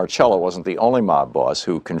 Carlos Marcello wasn't the only mob boss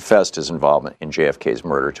who confessed his involvement in JFK's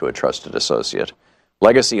murder to a trusted associate.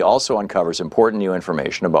 Legacy also uncovers important new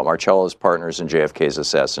information about Marcello's partners in JFK's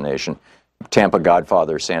assassination, Tampa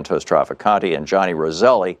godfather Santos Trafficante and Johnny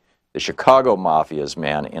Roselli, the Chicago Mafia's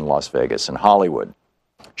man in Las Vegas and Hollywood.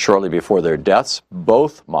 Shortly before their deaths,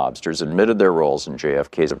 both mobsters admitted their roles in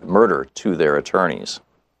JFK's murder to their attorneys.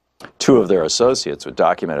 2 of their associates with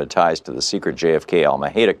documented ties to the secret JFK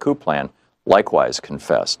Almeida coup plan likewise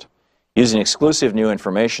confessed. Using exclusive new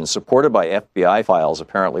information supported by FBI files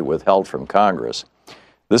apparently withheld from Congress,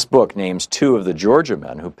 this book names 2 of the Georgia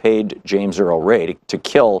men who paid James Earl Ray to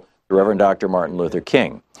kill the Reverend Dr. Martin Luther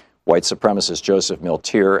King, white supremacist Joseph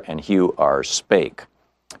Miltier and Hugh R. Spake.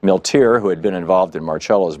 Miltier, who had been involved in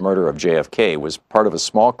Marcello's murder of JFK, was part of a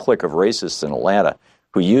small clique of racists in Atlanta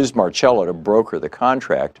who used Marcello to broker the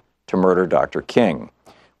contract to murder Dr. King.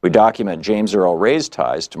 We document James Earl Ray's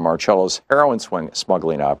ties to Marcello's heroin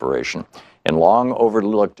smuggling operation and long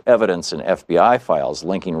overlooked evidence in FBI files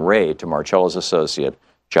linking Ray to Marcello's associate,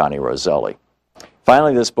 Johnny Roselli.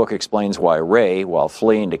 Finally, this book explains why Ray, while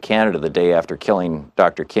fleeing to Canada the day after killing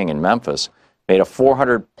Dr. King in Memphis, made a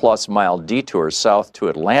 400-plus mile detour south to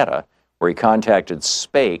Atlanta, where he contacted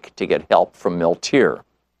Spake to get help from Miltier.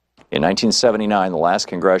 In 1979, the last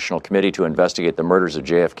congressional committee to investigate the murders of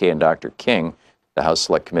JFK and Dr. King, the House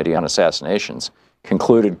Select Committee on Assassinations,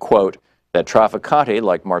 concluded, quote, that Trafficante,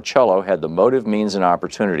 like Marcello, had the motive, means, and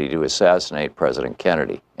opportunity to assassinate President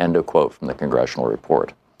Kennedy, end of quote from the congressional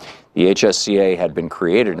report. The HSCA had been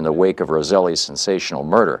created in the wake of Roselli's sensational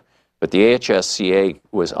murder, but the HSCA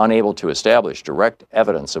was unable to establish direct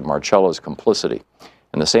evidence of Marcello's complicity.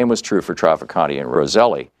 And the same was true for Trafficante and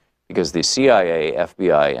Roselli, because the CIA,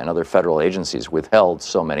 FBI, and other federal agencies withheld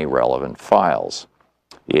so many relevant files.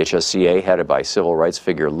 The HSCA, headed by civil rights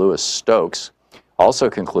figure Louis Stokes, also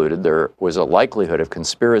concluded there was a likelihood of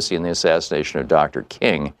conspiracy in the assassination of Dr.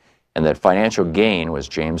 King and that financial gain was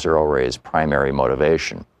James Earl Ray's primary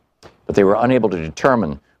motivation. But they were unable to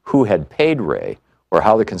determine who had paid Ray or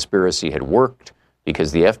how the conspiracy had worked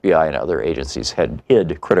because the FBI and other agencies had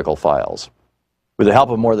hid critical files. With the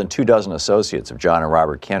help of more than 24 associates of John and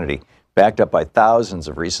Robert Kennedy, backed up by thousands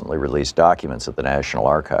of recently released documents at the National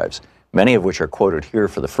Archives, many of which are quoted here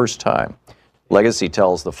for the first time, Legacy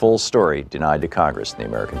tells the full story denied to Congress and the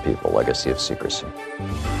American people, Legacy of Secrecy.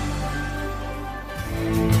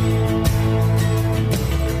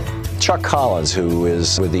 Chuck Collins, who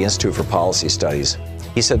is with the Institute for Policy Studies,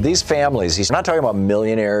 he said these families, he's not talking about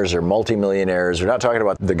millionaires or multimillionaires. We're not talking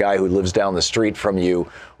about the guy who lives down the street from you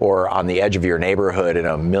or on the edge of your neighborhood in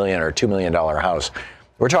a $1 million or $2 million house.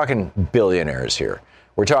 We're talking billionaires here.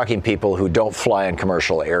 We're talking people who don't fly in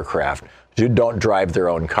commercial aircraft, who don't drive their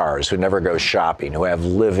own cars, who never go shopping, who have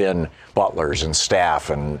live-in butlers and staff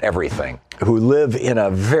and everything, who live in a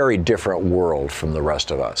very different world from the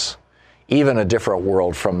rest of us, even a different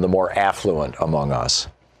world from the more affluent among us.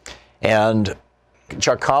 And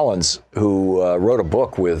Chuck Collins, who wrote a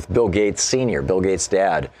book with Bill Gates Sr., Bill Gates'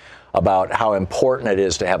 dad, about how important it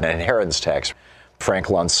is to have an inheritance tax. Frank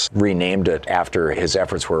Luntz renamed it after his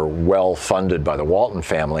efforts were well funded by the Walton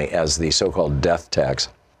family as the so-called death tax.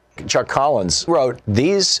 Chuck Collins wrote,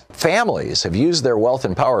 these families have used their wealth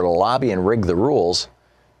and power to lobby and rig the rules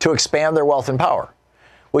to expand their wealth and power,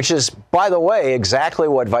 which is, by the way, exactly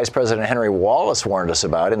what Vice President Henry Wallace warned us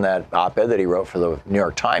about in that op-ed that he wrote for the New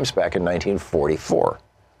York Times back in 1944.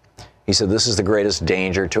 He said, this is the greatest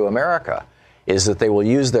danger to America, is that they will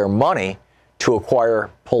use their money to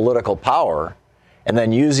acquire political power, and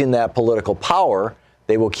then using that political power,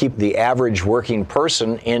 they will keep the average working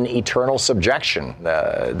person in eternal subjection.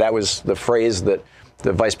 That was the phrase that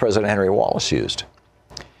the Vice President Henry Wallace used.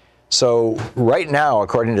 So right now,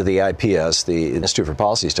 according to the IPS, the Institute for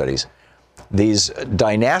Policy Studies, these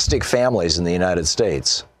dynastic families in the United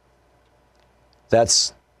States,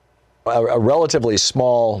 that's a relatively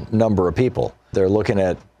small number of people. They're looking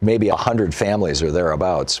at maybe 100 families or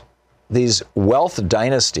thereabouts. These wealth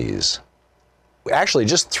dynasties, actually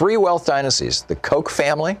just 3 wealth dynasties, the Koch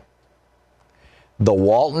family, the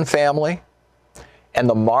Walton family, and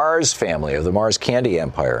the Mars family of the Mars Candy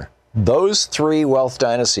Empire. Those 3 wealth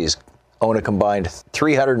dynasties own a combined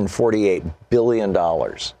 $348 billion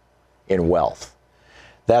in wealth.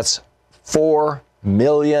 That's 4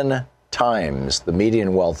 million times the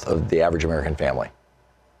median wealth of the average American family.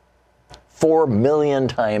 4 million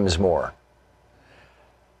times more.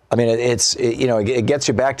 I mean, it gets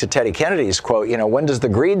you back to Teddy Kennedy's quote, when does the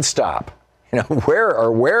greed stop?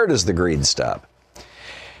 Where does the greed stop?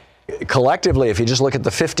 Collectively, if you just look at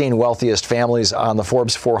the 15 wealthiest families on the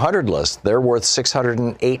Forbes 400 list, they're worth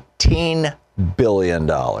 $618 billion.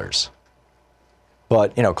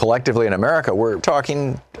 But, collectively in America, we're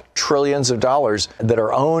talking trillions of dollars that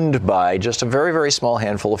are owned by just a very, very small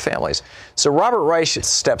handful of families. So Robert Reich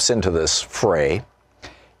steps into this fray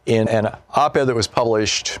in an op-ed that was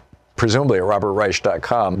published, presumably at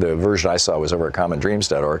robertreich.com. The version I saw was over at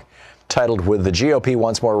commondreams.org, titled, "With the GOP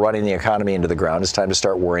once more running the economy into the ground, it's time to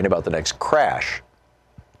start worrying about the next crash."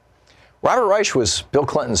 Robert Reich was Bill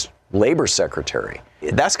Clinton's labor secretary.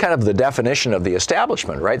 That's kind of the definition of the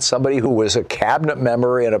establishment, right? Somebody who was a cabinet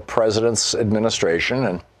member in a president's administration,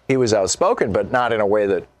 and he was outspoken, but not in a way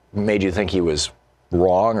that made you think he was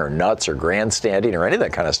wrong or nuts or grandstanding or any of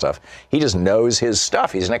that kind of stuff. He just knows his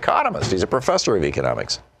stuff. He's an economist. He's a professor of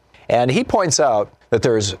economics. And he points out that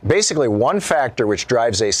there's basically one factor which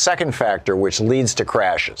drives a second factor which leads to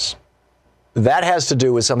crashes. That has to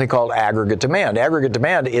do with something called aggregate demand. Aggregate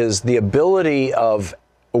demand is the ability of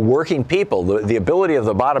working people, the ability of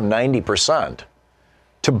the bottom 90%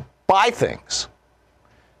 to buy things.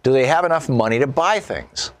 Do they have enough money to buy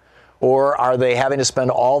things? Or are they having to spend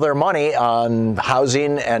all their money on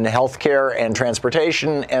housing and healthcare and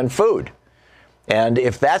transportation and food? And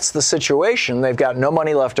if that's the situation, they've got no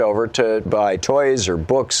money left over to buy toys or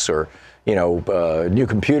books or, new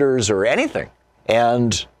computers or anything.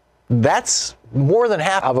 And that's more than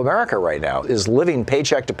half of America right now is living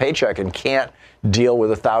paycheck to paycheck and can't deal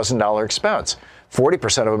with a $1,000 expense.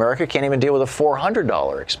 40% of America can't even deal with a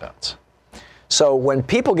 $400 expense. So when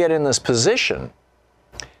people get in this position,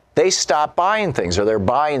 they stop buying things or their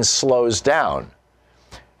buying slows down.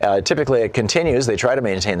 Typically it continues. They try to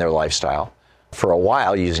maintain their lifestyle for a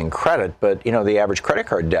while using credit, but the average credit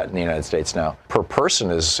card debt in the United States now per person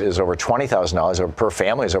is over $20,000, or per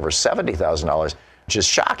family is over $70,000, which is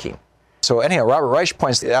shocking. So anyhow, Robert Reich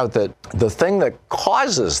points out that the thing that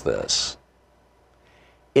causes this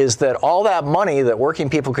is that all that money that working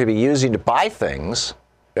people could be using to buy things.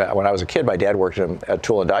 When I was a kid, my dad worked at a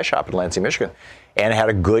tool and die shop in Lansing, Michigan, and had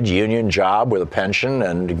a good union job with a pension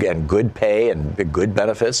and good pay and good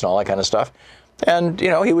benefits and all that kind of stuff. And,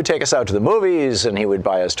 he would take us out to the movies and he would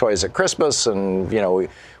buy us toys at Christmas. And,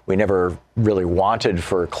 we never really wanted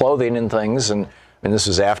for clothing and things. And this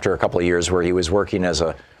was after a couple of years where he was working as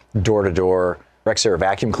a door-to-door Rexair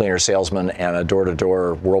vacuum cleaner salesman and a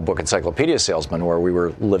door-to-door World Book Encyclopedia salesman, where we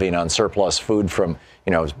were living on surplus food from,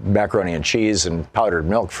 macaroni and cheese and powdered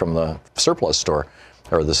milk from the surplus store,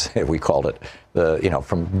 or this, we called it,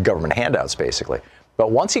 from government handouts, basically. But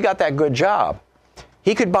once he got that good job,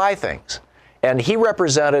 he could buy things. And he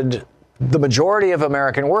represented the majority of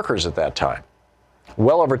American workers at that time.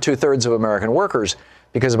 Well over 2/3 of American workers,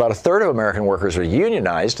 because about 1/3 of American workers are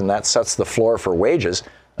unionized, and that sets the floor for wages.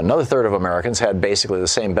 Another third of Americans had basically the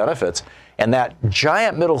same benefits. And that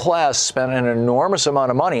giant middle class spent an enormous amount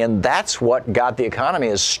of money. And that's what got the economy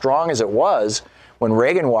as strong as it was when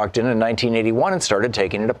Reagan walked in 1981 and started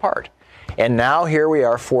taking it apart. And now here we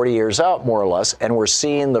are 40 years out, more or less, and we're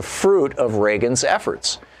seeing the fruit of Reagan's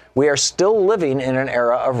efforts. We are still living in an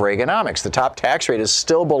era of Reaganomics. The top tax rate is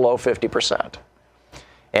still below 50%.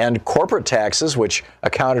 And corporate taxes, which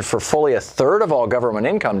accounted for fully a third of all government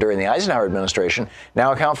income during the Eisenhower administration,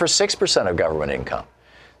 now account for 6% of government income.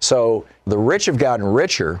 So the rich have gotten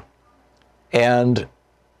richer, and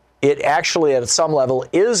it actually, at some level,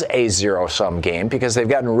 is a zero-sum game because they've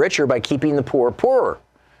gotten richer by keeping the poor poorer,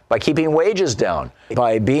 by keeping wages down,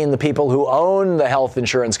 by being the people who own the health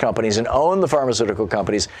insurance companies and own the pharmaceutical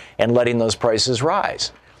companies and letting those prices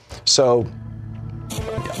rise. So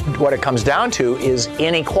what it comes down to is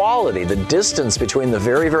inequality, the distance between the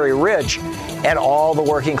very, very rich and all the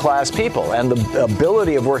working class people, and the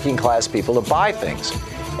ability of working class people to buy things.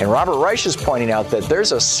 And Robert Reich is pointing out that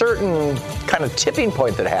there's a certain kind of tipping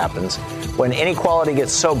point that happens when inequality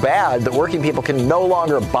gets so bad that working people can no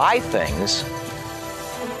longer buy things.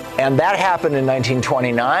 And that happened in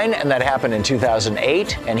 1929, and that happened in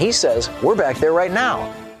 2008. And he says, we're back there right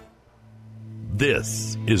now.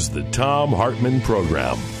 This is the Thom Hartmann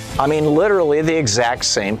Program. I mean, literally the exact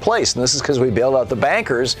same place. And this is because we bailed out the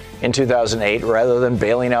bankers in 2008 rather than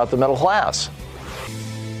bailing out the middle class.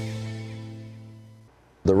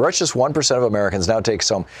 The richest 1% of Americans now takes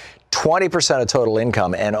home 20% of total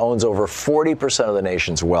income and owns over 40% of the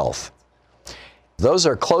nation's wealth. Those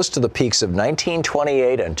are close to the peaks of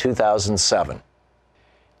 1928 and 2007.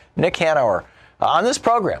 Nick Hanauer, on this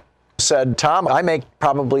program, said, Tom, I make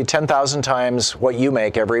probably 10,000 times what you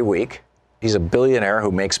make every week. He's a billionaire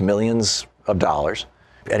who makes millions of dollars.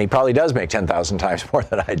 And he probably does make 10,000 times more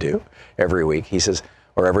than I do every week. He says,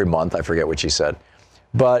 or every month, I forget what he said.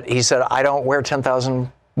 But he said, I don't wear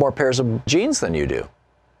 10,000 more pairs of jeans than you do.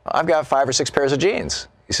 I've got 5 or 6 pairs of jeans.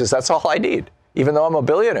 He says, that's all I need. Even though I'm a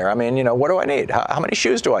billionaire, I mean, what do I need? How many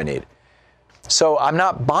shoes do I need? So I'm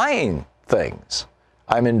not buying things.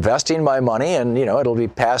 I'm investing my money, and, it'll be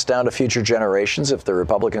passed down to future generations if the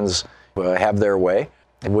Republicans have their way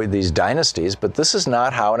with these dynasties. But this is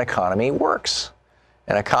not how an economy works.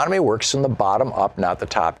 An economy works from the bottom up, not the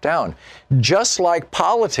top down. Just like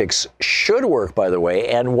politics should work, by the way.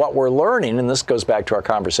 And what we're learning, and this goes back to our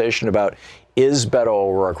conversation about, is Beto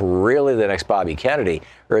O'Rourke really the next Bobby Kennedy,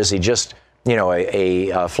 or is he just,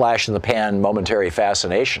 a flash in the pan momentary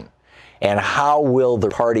fascination? And how will the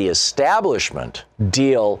party establishment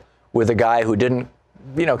deal with a guy who didn't,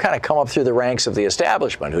 kind of come up through the ranks of the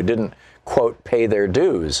establishment, who didn't, quote, pay their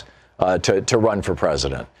dues to run for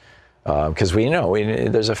president? Because we know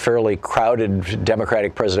there's a fairly crowded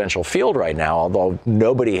Democratic presidential field right now, although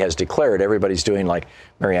nobody has declared. Everybody's doing like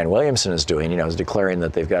Marianne Williamson is doing, is declaring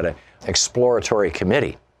that they've got an exploratory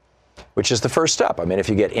committee, which is the first step. I mean, if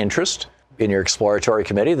you get interest in your exploratory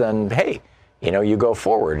committee, then, hey, you go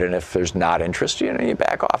forward. And if there's not interest, you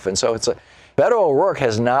back off. And so Beto O'Rourke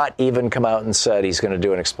has not even come out and said he's going to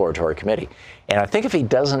do an exploratory committee. And I think if he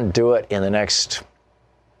doesn't do it in the next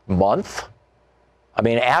month, I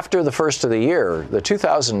mean, after the first of the year, the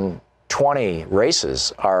 2020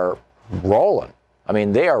 races are rolling. I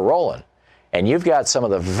mean, they are rolling. And you've got some of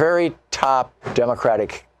the very top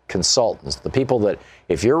Democratic consultants, the people that,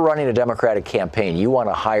 if you're running a Democratic campaign, you want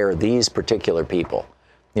to hire these particular people.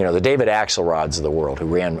 The David Axelrods of the world who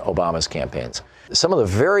ran Obama's campaigns. Some of the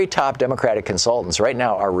very top Democratic consultants right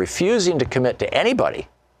now are refusing to commit to anybody,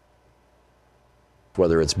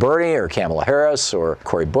 whether it's Bernie or Kamala Harris or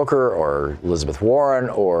Cory Booker or Elizabeth Warren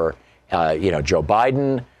or, Joe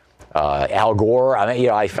Biden, Al Gore. I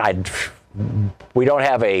mean, we don't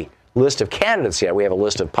have a list of candidates yet. We have a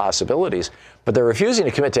list of possibilities, but they're refusing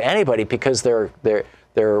to commit to anybody because they're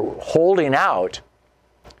holding out.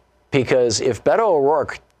 Because if Beto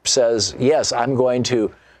O'Rourke says, yes, I'm going to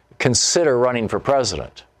consider running for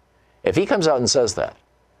president, if he comes out and says that,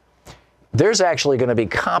 there's actually going to be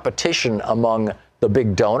competition among the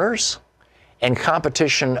big donors and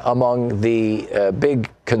competition among the big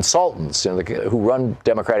consultants who run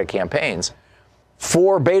Democratic campaigns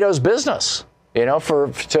for Beto's business, for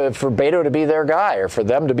Beto to be their guy or for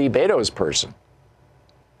them to be Beto's person.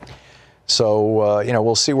 So,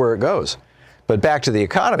 we'll see where it goes. But back to the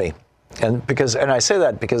economy. And I say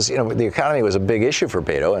that because, the economy was a big issue for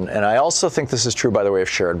Beto. And I also think this is true, by the way, of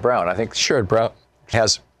Sherrod Brown. I think Sherrod Brown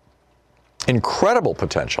has incredible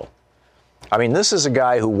potential. I mean, this is a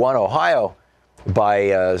guy who won Ohio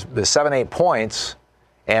by 7, 8 points.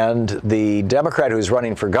 And the Democrat who's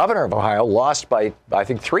running for governor of Ohio lost by, I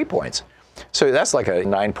think, 3 points. So that's like a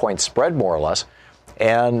 9-point spread, more or less.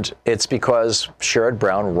 And it's because Sherrod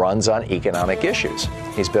Brown runs on economic issues.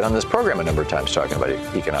 He's been on this program a number of times talking about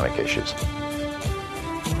economic issues.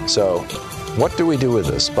 So what do we do with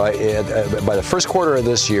this? By the first quarter of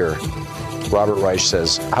this year, Robert Reich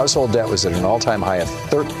says household debt was at an all-time high of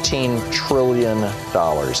 $13 trillion.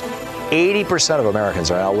 80% of Americans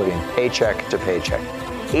are now living paycheck to paycheck.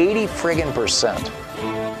 80%.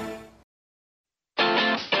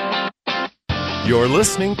 You're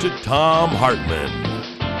listening to Thom Hartmann.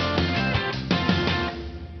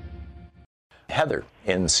 Heather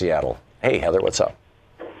in Seattle. Hey, Heather, what's up?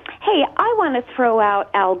 Hey, I want to throw out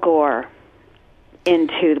Al Gore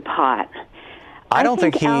into the pot. I don't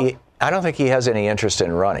think he has any interest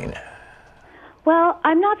in running. Well,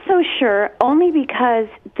 I'm not so sure, only because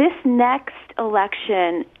this next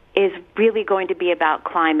election is really going to be about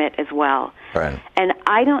climate as well. Right. And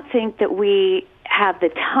I don't think that we have the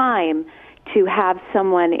time to have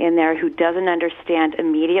someone in there who doesn't understand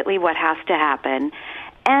immediately what has to happen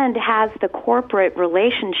and has the corporate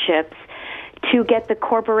relationships to get the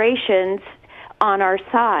corporations on our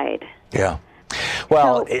side. Yeah.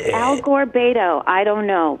 Well, so Al Gore-Beto, I don't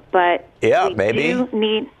know, but yeah, we maybe. do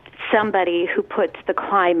need somebody who puts the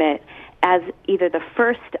climate as either the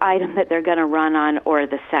first item that they're going to run on or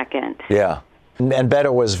the second. Yeah. And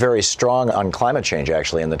Beto was very strong on climate change,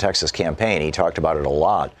 actually, in the Texas campaign. He talked about it a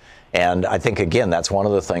lot. And I think, again, that's one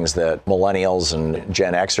of the things that millennials and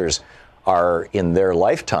Gen Xers are in their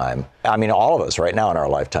lifetime. I mean, all of us right now in our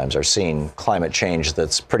lifetimes are seeing climate change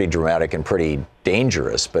that's pretty dramatic and pretty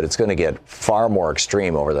dangerous, but it's going to get far more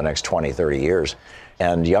extreme over the next 20, 30 years.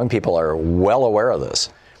 And young people are well aware of this.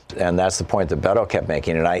 And that's the point that Beto kept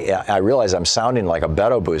making. And I realize I'm sounding like a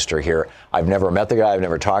Beto booster here. I've never met the guy. I've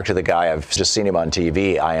never talked to the guy. I've just seen him on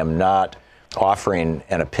TV. I am not offering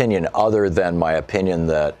an opinion other than my opinion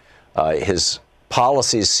that his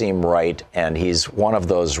policies seem right, and he's one of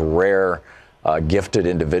those rare gifted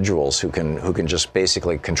individuals who can just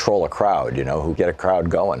basically control a crowd, who get a crowd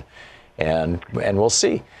going. And we'll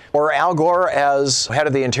see. Or Al Gore as head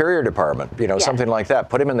of the Interior Department, something like that.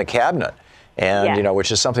 Put him in the cabinet. And,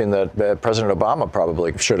 which is something that President Obama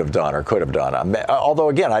probably should have done or could have done. Although,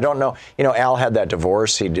 again, I don't know. Al had that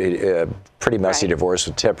divorce. He did pretty messy divorce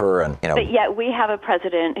with Tipper. And, But yet we have a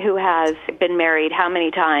president who has been married how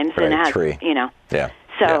many times and has, 3. Yeah.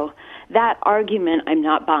 So that argument I'm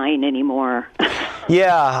not buying anymore.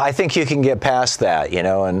 Yeah, I think you can get past that,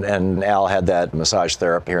 and Al had that massage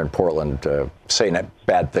therapy here in Portland saying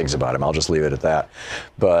bad things about him. I'll just leave it at that.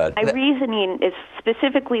 But my reasoning is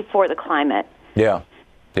specifically for the climate. Yeah.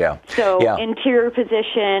 So interior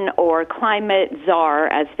position or climate czar,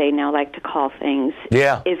 as they now like to call things,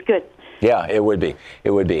 is good. Yeah, it would be.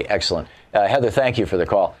 It would be. Excellent. Heather, thank you for the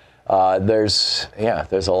call. There's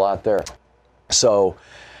a lot there. So,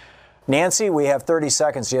 Nancy, we have 30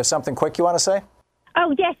 seconds. Do you have something quick you want to say?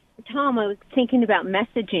 Oh, yes, Tom, I was thinking about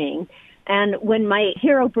messaging. And when my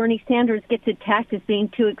hero Bernie Sanders gets attacked as being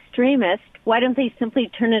too extremist, why don't they simply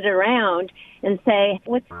turn it around and say,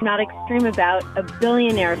 what's not extreme about a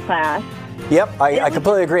billionaire class? Yep, I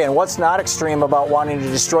completely agree. And what's not extreme about wanting to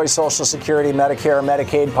destroy Social Security, Medicare,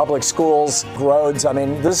 Medicaid, public schools, roads? I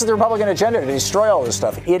mean, this is the Republican agenda to destroy all this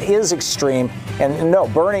stuff. It is extreme. And no,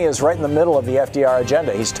 Bernie is right in the middle of the FDR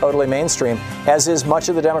agenda. He's totally mainstream, as is much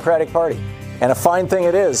of the Democratic Party. And a fine thing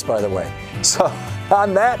it is, by the way. So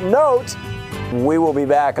on that note, we will be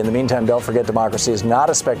back. In the meantime, don't forget democracy is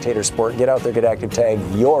not a spectator sport. Get out there, get active, tag.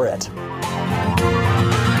 You're it.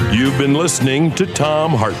 You've been listening to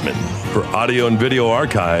Thom Hartmann. For audio and video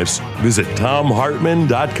archives, visit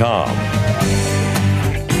thomhartmann.com.